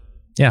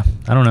yeah,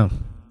 I don't know.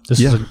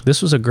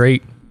 This was a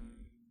great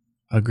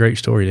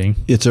story, Dean.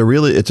 It's a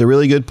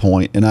really good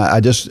point. And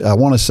I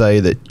want to say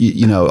that,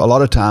 you know, a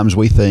lot of times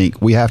we think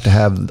we have to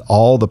have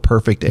all the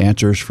perfect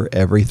answers for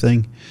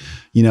everything.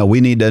 You know,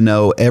 we need to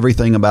know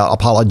everything about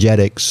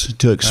apologetics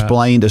to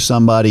explain to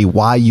somebody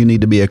why you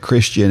need to be a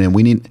Christian. And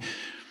we need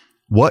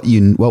what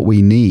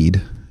we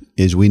need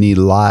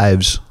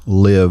lives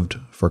lived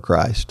for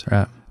Christ.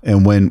 Right.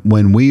 And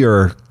when we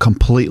are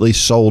completely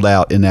sold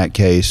out in that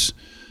case,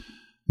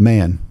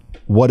 man,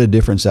 what a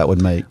difference that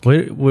would make.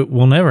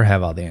 We'll never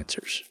have all the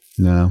answers.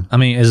 No. I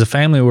mean, as a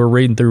family, we're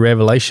reading through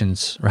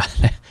Revelations,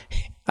 right?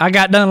 I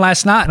got done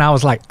last night and I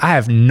was like, I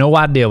have no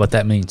idea what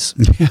that means.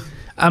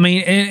 I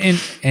mean,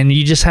 and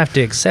you just have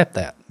to accept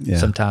that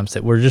sometimes,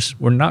 that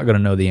we're not going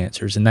to know the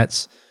answers, and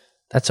that's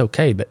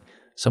okay. But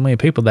so many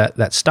people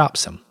that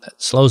stops them,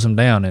 that slows them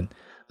down, and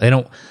they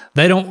don't,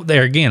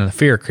 there again, the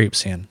fear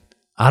creeps in.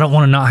 I don't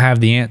want to not have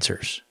the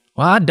answers.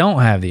 Well, I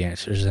don't have the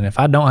answers. And if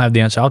I don't have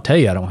the answer, I'll tell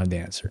you I don't have the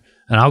answer.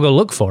 And I'll go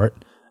look for it.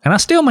 And I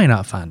still may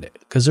not find it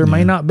because there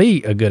may not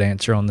be a good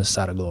answer on this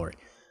side of glory.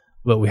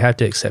 But we have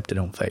to accept it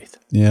on faith.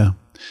 Yeah.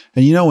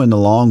 And you know, in the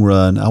long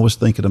run, I was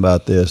thinking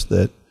about this,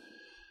 that,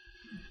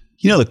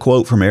 you know, the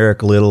quote from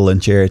Eric Liddell in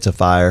Chariots of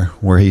Fire,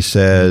 where he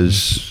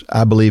says,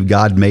 I believe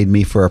God made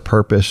me for a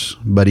purpose,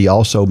 but he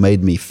also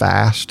made me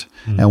fast.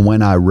 And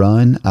when I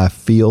run, I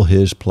feel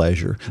his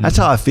pleasure. That's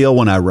how I feel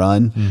when I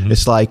run.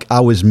 It's like I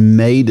was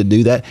made to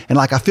do that. And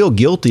like I feel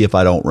guilty if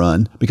I don't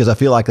run, because I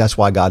feel like that's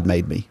why God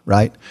made me,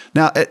 right?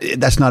 Now,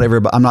 that's not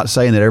everybody. I'm not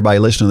saying that everybody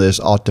listening to this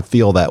ought to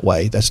feel that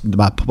way.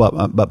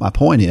 But my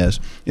point is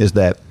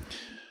that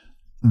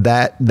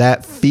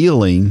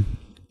feeling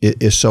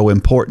is so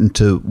important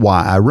to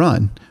why I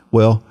run.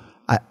 Well,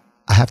 I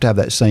have to have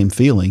that same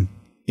feeling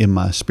in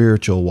my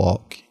spiritual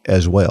walk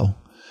as well.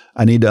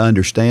 I need to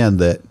understand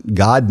that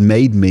God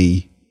made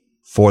me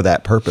for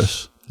that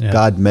purpose. Yeah.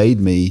 God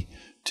made me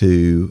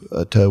to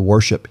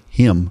worship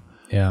him.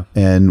 Yeah.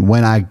 And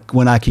when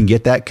I can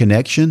get that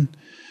connection,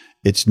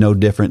 it's no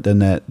different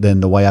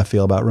than the way I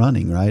feel about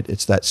running, right?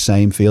 It's that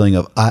same feeling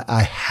of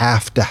I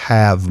have to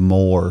have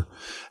more.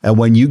 And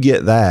when you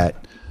get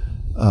that,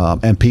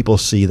 and people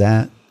see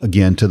that,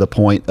 again, to the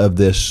point of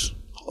this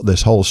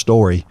whole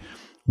story,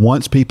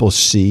 once people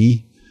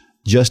see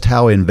just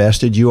how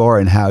invested you are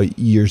and how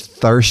you're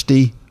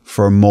thirsty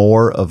for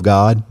more of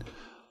God,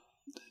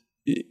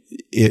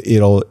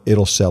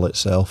 it'll sell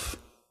itself.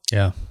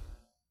 Yeah.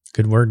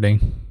 Good word,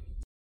 Dean.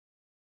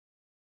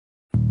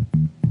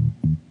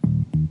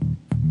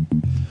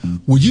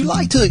 Would you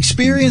like to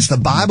experience the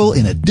Bible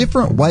in a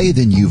different way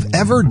than you've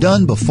ever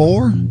done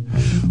before?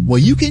 Well,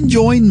 you can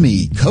join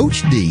me,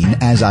 Coach Dean,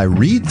 as I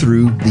read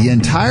through the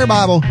entire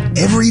Bible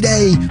every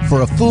day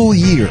for a full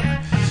year.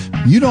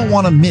 You don't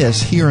want to miss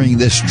hearing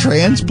this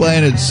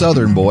transplanted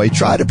Southern boy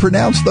try to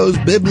pronounce those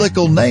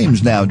biblical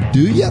names now,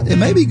 do you? It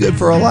may be good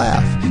for a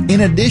laugh.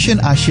 In addition,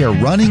 I share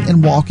running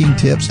and walking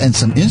tips and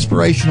some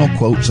inspirational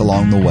quotes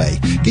along the way.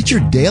 Get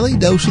your daily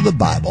dose of the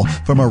Bible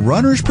from a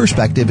runner's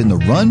perspective in the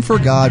Run for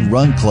God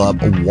Run Club,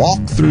 a walk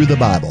through the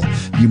Bible.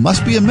 You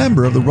must be a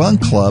member of the Run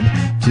Club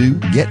to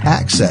get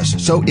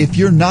access. So if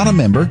you're not a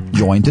member,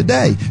 join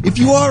today. If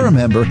you are a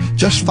member,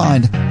 just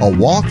find a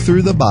walk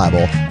through the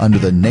Bible under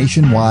the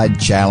Nationwide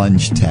Challenge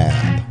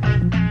tab.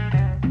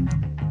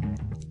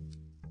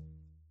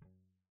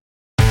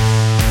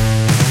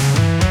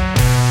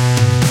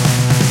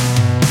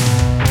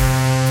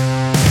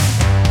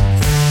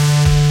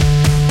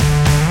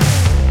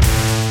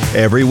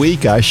 Every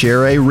week I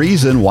share a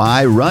reason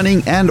why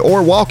running and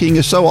or walking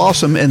is so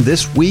awesome, and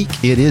this week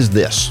it is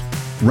this.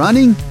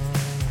 Running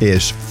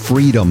is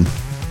freedom.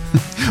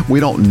 We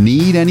don't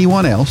need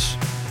anyone else.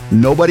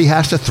 Nobody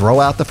has to throw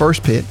out the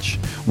first pitch.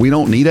 We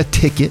don't need a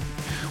ticket.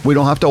 We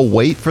don't have to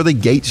wait for the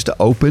gates to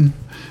open,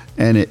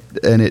 and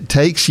it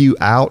takes you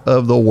out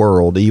of the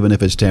world, even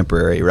if it's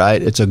temporary,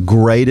 right? It's a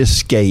great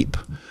escape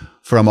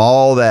from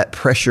all that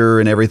pressure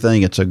and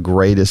everything. It's a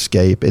great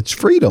escape. It's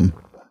freedom.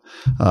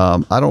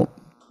 I don't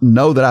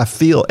know that I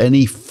feel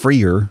any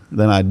freer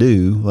than I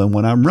do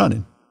when I'm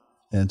running.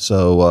 And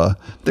so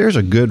there's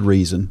a good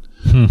reason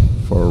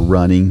for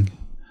running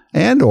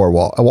and or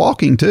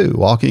walking too.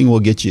 Walking will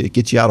get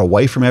you out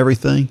away from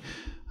everything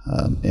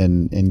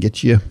and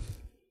get you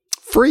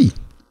free.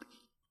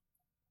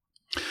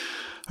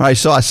 All right,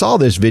 so I saw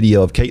this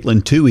video of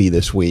Caitlin Toohey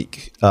this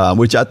week,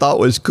 which I thought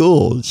was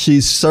cool.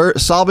 She's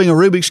solving a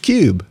Rubik's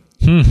Cube.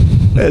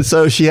 And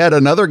so she had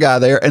another guy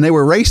there, and they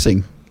were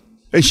racing,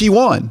 and she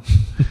won.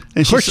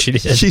 And of course she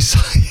did.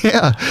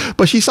 Yeah,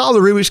 but she solved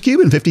the Rubik's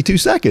Cube in 52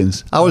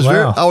 seconds. I was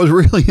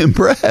really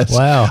impressed.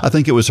 Wow. I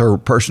think it was her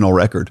personal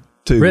record,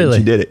 too. Really?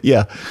 She did it,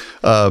 yeah.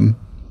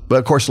 But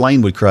of course,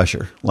 Lane would crush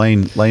her.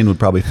 Lane would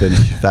probably finish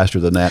faster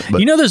than that. But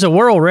there's a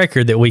world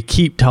record that we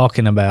keep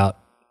talking about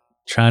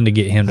trying to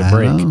get him to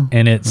break,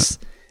 and it's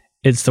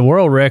the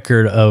world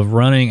record of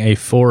running a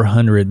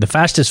 400, the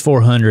fastest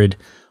 400,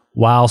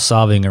 while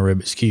solving a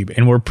Rubik's Cube,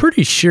 and we're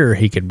pretty sure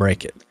he could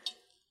break it.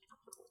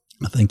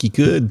 I think he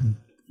could.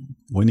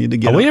 We need to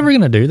get. Are we ever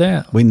going to do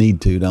that? We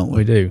need to, don't we?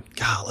 We do.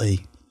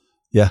 Golly,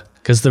 yeah.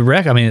 Because the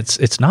record,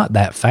 it's not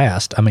that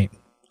fast.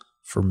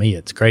 For me,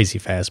 it's crazy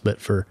fast, but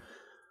for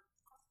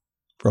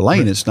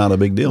Lane, it's not a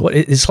big deal.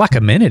 It's like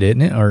a minute,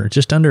 isn't it? Or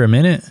just under a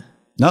minute?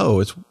 No,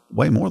 it's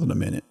way more than a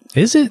minute.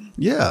 Is it?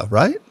 Yeah,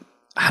 right?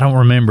 I don't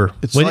remember.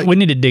 We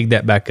need to dig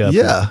that back up.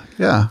 Yeah.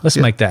 Let's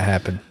make that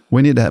happen.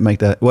 We need to make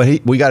that. Well,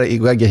 we got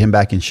to get him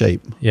back in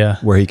shape. Yeah.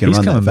 Where he can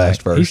run that fast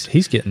back. first.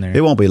 He's getting there.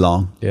 It won't be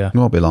long. Yeah. It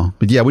won't be long.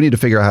 But yeah, we need to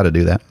figure out how to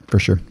do that for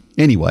sure.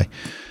 Anyway,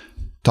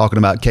 talking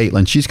about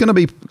Caitlin, she's going to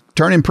be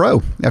turning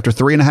pro after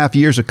 3.5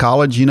 years of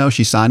college.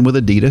 She signed with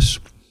Adidas,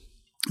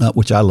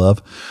 which I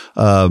love.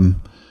 And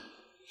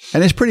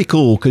it's pretty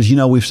cool because,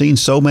 we've seen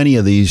so many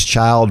of these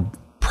child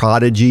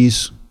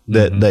prodigies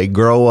that they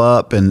grow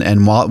up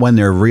and when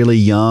they're really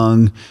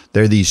young,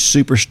 they're these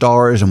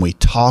superstars and we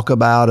talk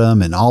about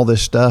them and all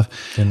this stuff.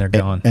 And they're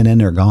gone. And then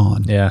they're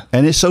gone. Yeah.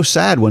 And it's so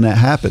sad when that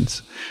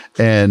happens.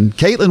 And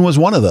Caitlin was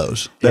one of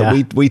those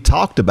that we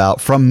talked about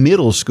from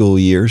middle school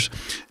years.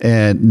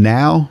 And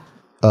now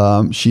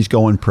she's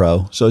going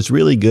pro. So it's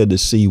really good to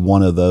see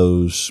one of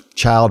those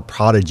child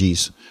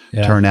prodigies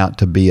turn out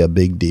to be a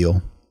big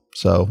deal.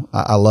 So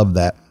I love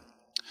that.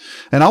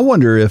 And I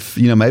wonder if,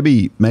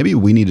 maybe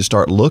we need to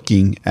start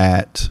looking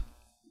at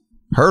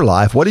her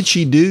life. What did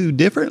she do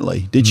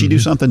differently? Did she do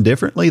something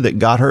differently that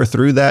got her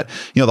through that?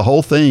 The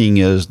whole thing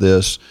is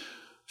this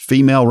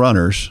female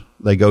runners,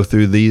 they go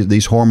through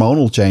these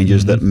hormonal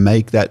changes that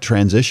make that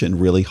transition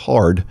really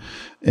hard.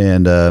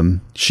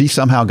 And she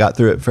somehow got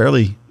through it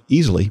fairly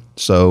easily.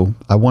 So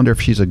I wonder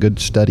if she's a good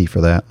study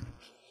for that.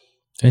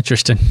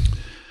 Interesting.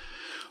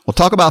 We'll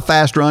talk about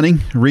fast running.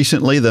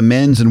 Recently, the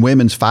men's and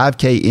women's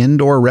 5K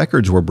indoor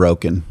records were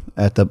broken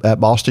at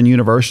Boston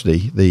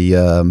University.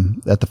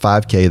 At the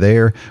 5K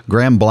there,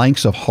 Graham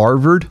Blanks of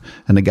Harvard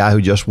and the guy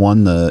who just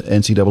won the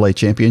NCAA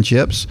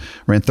championships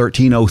ran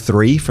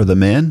 13:03 for the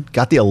men.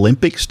 Got the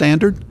Olympic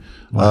standard.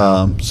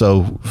 Wow.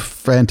 So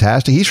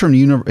fantastic. He's from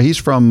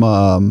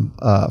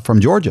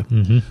Georgia.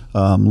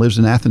 Lives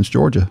in Athens,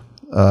 Georgia.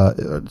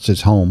 It's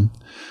his home.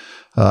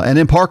 And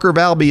then Parker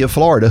Valby of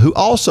Florida, who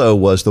also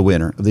was the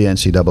winner of the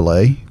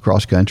NCAA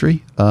cross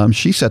country.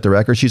 She set the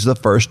record. She's the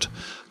first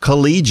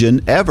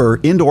collegian ever,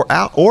 indoor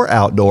or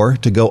outdoor,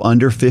 to go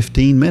under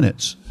 15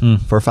 minutes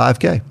for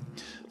 5K.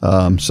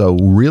 So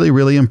really,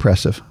 really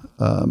impressive.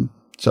 And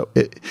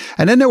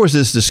then there was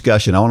this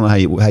discussion. I don't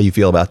know how you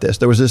feel about this.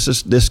 There was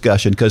this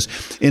discussion because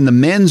in the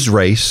men's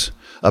race,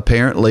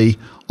 apparently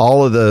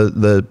all of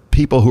the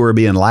people who were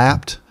being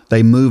lapped,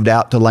 they moved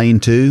out to lane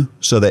 2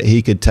 so that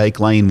he could take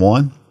lane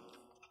 1.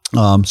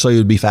 So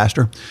you'd be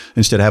faster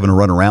instead of having to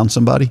run around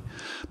somebody.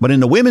 But in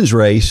the women's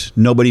race,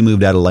 nobody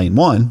moved out of lane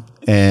 1.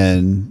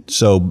 And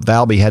so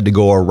Valby had to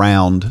go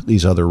around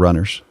these other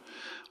runners.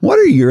 What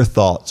are your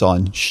thoughts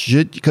on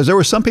because there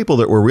were some people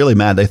that were really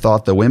mad. They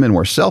thought the women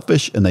were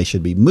selfish and they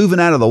should be moving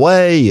out of the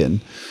way.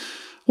 And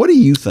what do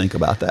you think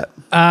about that?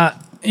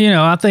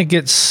 I think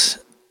it's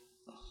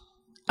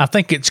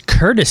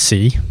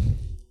courtesy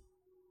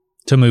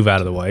to move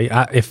out of the way.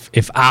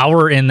 If I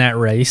were in that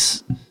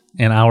race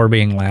and I were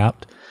being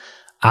lapped,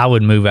 I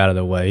would move out of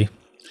the way.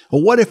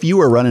 Well, what if you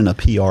were running a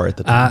PR at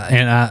the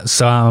time?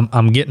 So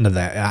I'm getting to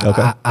that.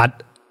 Okay.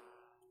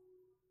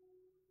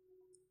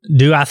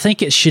 Do I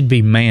think it should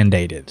be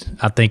mandated?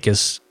 I think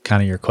is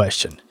kind of your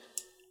question.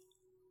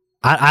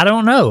 I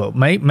don't know.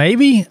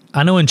 Maybe.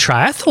 I know in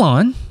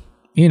triathlon,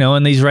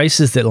 in these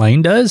races that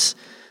Lane does,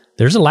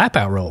 there's a lap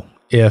out rule.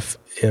 If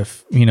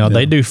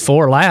they do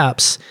 4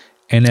 laps,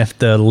 and if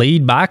the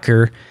lead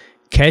biker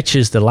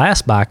catches the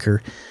last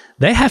biker,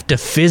 they have to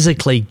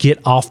physically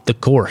get off the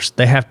course.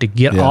 They have to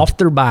get off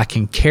their bike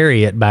and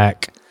carry it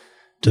back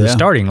to the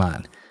starting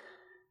line.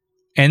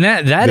 And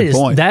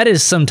that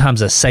is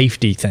sometimes a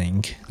safety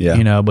thing,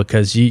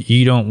 because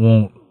you don't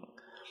want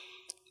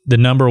the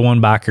number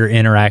 1 biker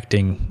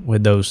interacting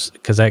with those,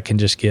 because that can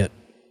just get,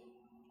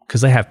 because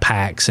they have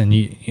packs and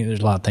there's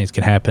a lot of things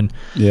can happen.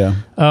 Yeah.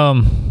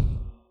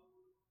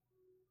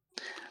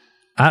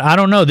 I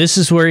don't know. This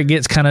is where it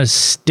gets kind of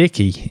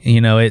sticky.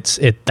 It's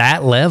at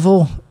that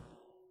level.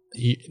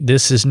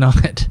 This is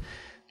not.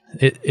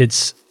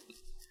 It's.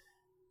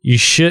 You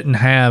shouldn't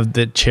have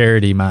the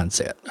charity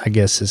mindset, I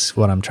guess is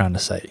what I'm trying to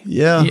say.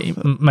 Yeah.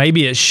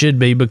 Maybe it should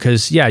be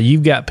because,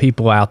 you've got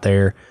people out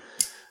there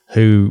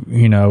who,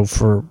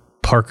 for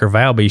Parker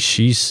Valby,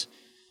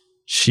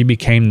 she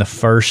became the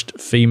first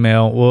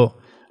female,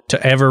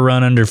 to ever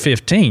run under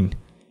 15.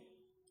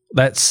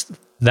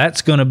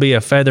 That's going to be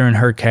a feather in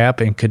her cap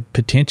and could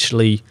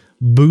potentially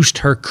boost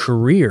her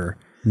career.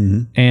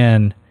 Mm-hmm.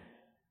 And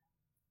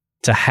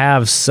to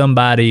have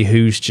somebody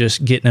who's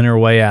just getting in her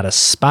way out of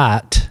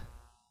spite,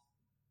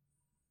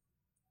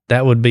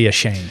 that would be a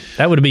shame.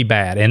 That would be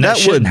bad. And that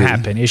shouldn't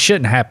happen. It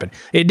shouldn't happen.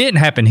 It didn't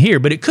happen here,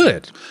 but it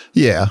could.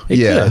 Yeah. Could.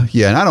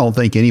 Yeah. And I don't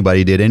think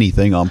anybody did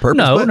anything on purpose.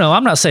 No,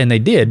 I'm not saying they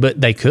did, but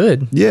they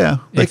could. Yeah.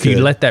 If you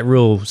let that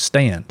rule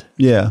stand.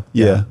 Yeah.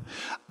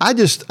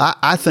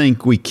 I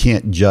think we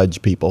can't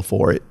judge people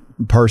for it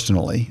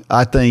personally.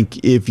 I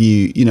think if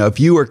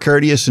you were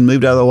courteous and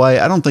moved out of the way,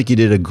 I don't think you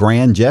did a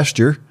grand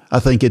gesture. I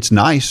think it's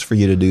nice for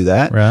you to do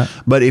that. Right.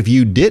 But if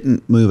you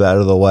didn't move out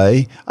of the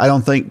way, I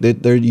don't think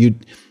that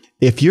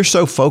if you're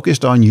so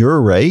focused on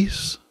your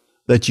race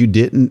that you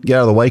didn't get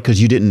out of the way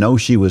because you didn't know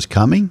she was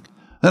coming,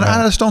 then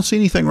I just don't see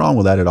anything wrong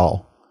with that at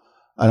all.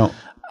 I don't.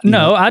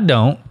 No, I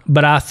don't.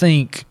 But I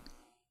think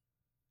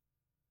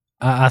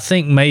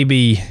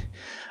maybe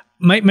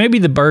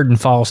the burden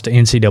falls to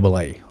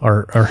NCAA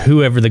or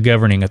whoever the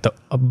governing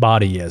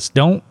body is.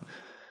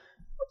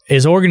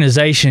 As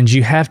organizations,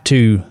 you have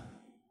to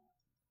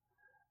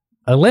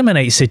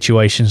eliminate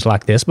situations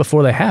like this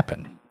before they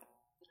happen.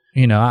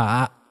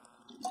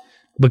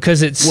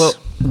 Because it's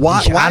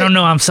why I don't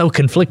know. I'm so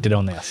conflicted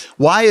on this.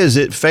 Why is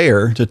it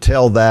fair to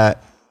tell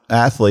that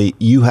athlete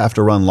you have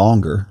to run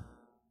longer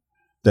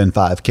than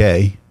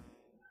 5K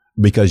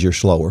because you're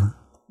slower?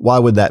 Why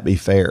would that be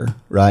fair?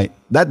 Right.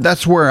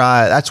 That's where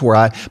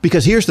I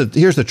because here's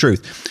the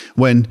truth.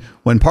 When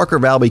Parker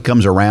Valby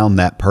comes around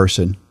that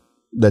person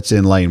that's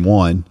in lane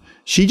 1,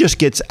 she just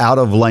gets out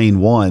of lane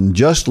 1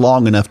 just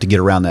long enough to get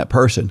around that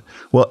person.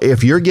 Well,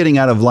 if you're getting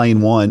out of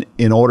lane 1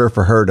 in order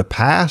for her to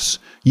pass,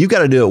 you've got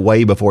to do it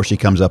way before she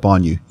comes up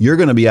on you. You're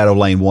going to be out of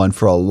lane 1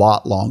 for a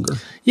lot longer.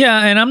 Yeah,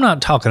 and I'm not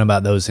talking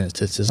about those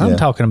instances. I'm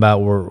talking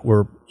about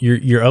where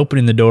you're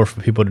opening the door for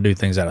people to do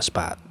things out of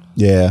spite.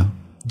 Yeah.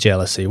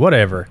 Jealousy,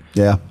 whatever.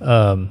 Yeah.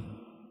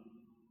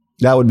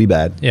 That would be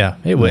bad. Yeah,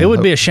 it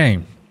would be a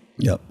shame.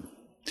 Yep.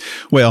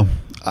 Well,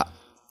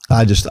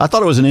 I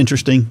thought it was an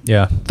interesting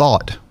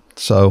thought.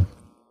 So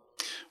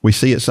we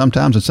see it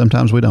sometimes and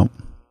sometimes we don't.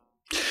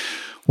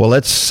 Well,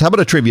 how about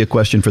a trivia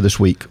question for this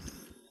week?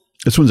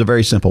 This one's a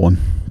very simple one.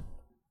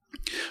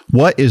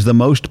 What is the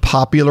most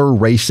popular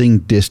racing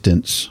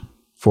distance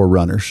for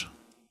runners?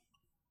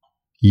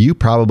 You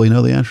probably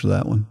know the answer to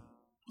that one.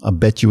 I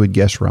bet you would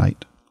guess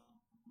right.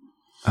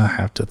 I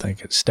have to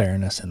think it's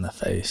staring us in the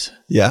face.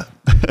 Yeah.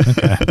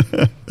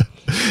 Okay.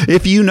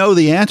 If you know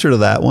the answer to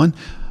that one,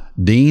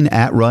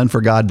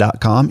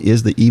 dean@runforgod.com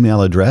is the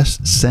email address.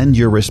 Send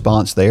your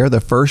response there. The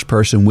first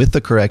person with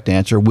the correct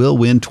answer will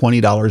win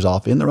 $20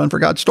 off in the Run for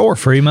God store.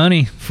 Free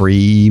money.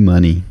 Free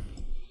money.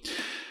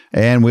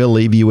 And we'll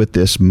leave you with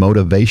this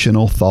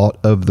motivational thought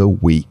of the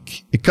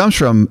week. It comes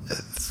from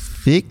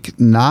Thich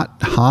Nhat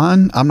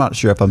Hanh. I'm not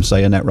sure if I'm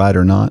saying that right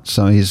or not.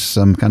 So he's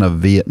some kind of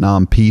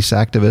Vietnam peace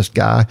activist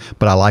guy,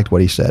 but I liked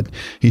what he said.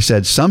 He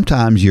said,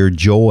 sometimes your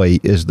joy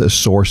is the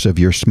source of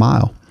your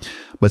smile,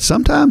 but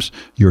sometimes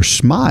your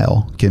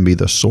smile can be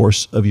the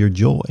source of your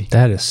joy.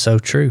 That is so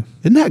true.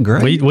 Isn't that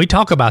great? We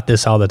talk about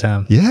this all the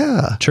time.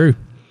 Yeah. True.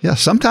 Yeah.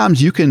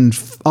 Sometimes you can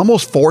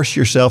almost force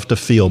yourself to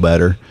feel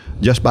better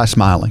just by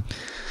smiling.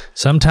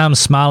 Sometimes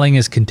smiling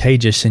is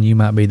contagious and you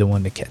might be the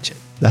one to catch it.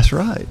 That's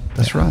right.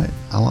 That's right.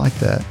 I like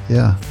that.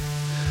 Yeah.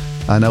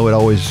 I know it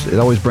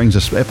always brings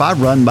us, if I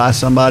run by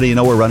somebody,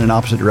 we're running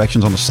opposite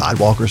directions on the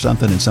sidewalk or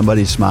something and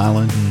somebody's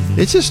smiling,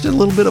 it's just a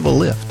little bit of a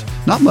lift.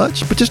 Not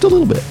much, but just a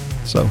little bit.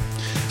 So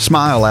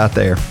smile out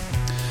there.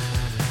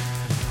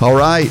 All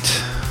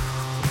right.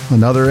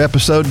 Another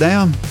episode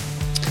down.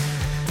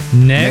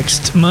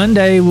 Next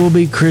Monday will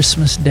be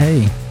Christmas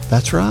Day.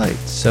 That's right.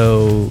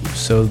 So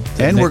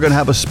and we're going to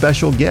have a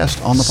special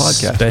guest on the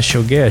podcast.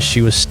 Special guest.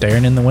 She was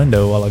staring in the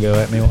window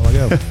at me a while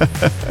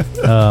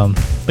ago.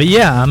 But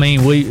yeah,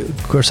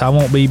 of course I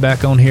won't be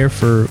back on here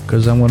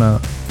because I'm going to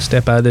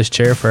step out of this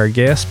chair for our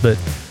guest. But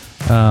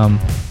to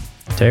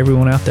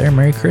everyone out there,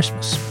 Merry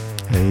Christmas.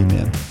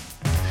 Amen.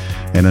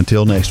 And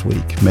until next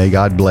week, may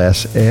God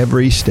bless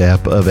every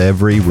step of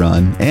every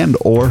run and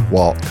or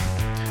walk.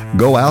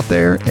 Go out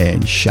there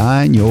and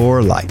shine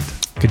your light.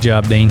 Good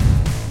job, Dean.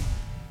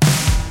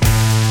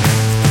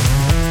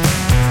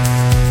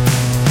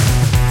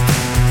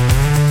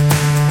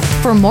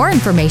 For more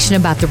information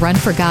about the Run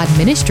for God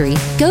ministry,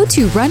 go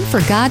to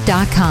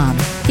runforgod.com.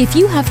 If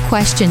you have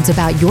questions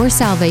about your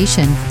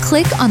salvation,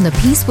 click on the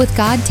Peace with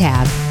God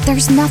tab.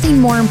 There's nothing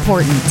more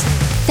important.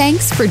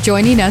 Thanks for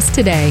joining us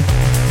today.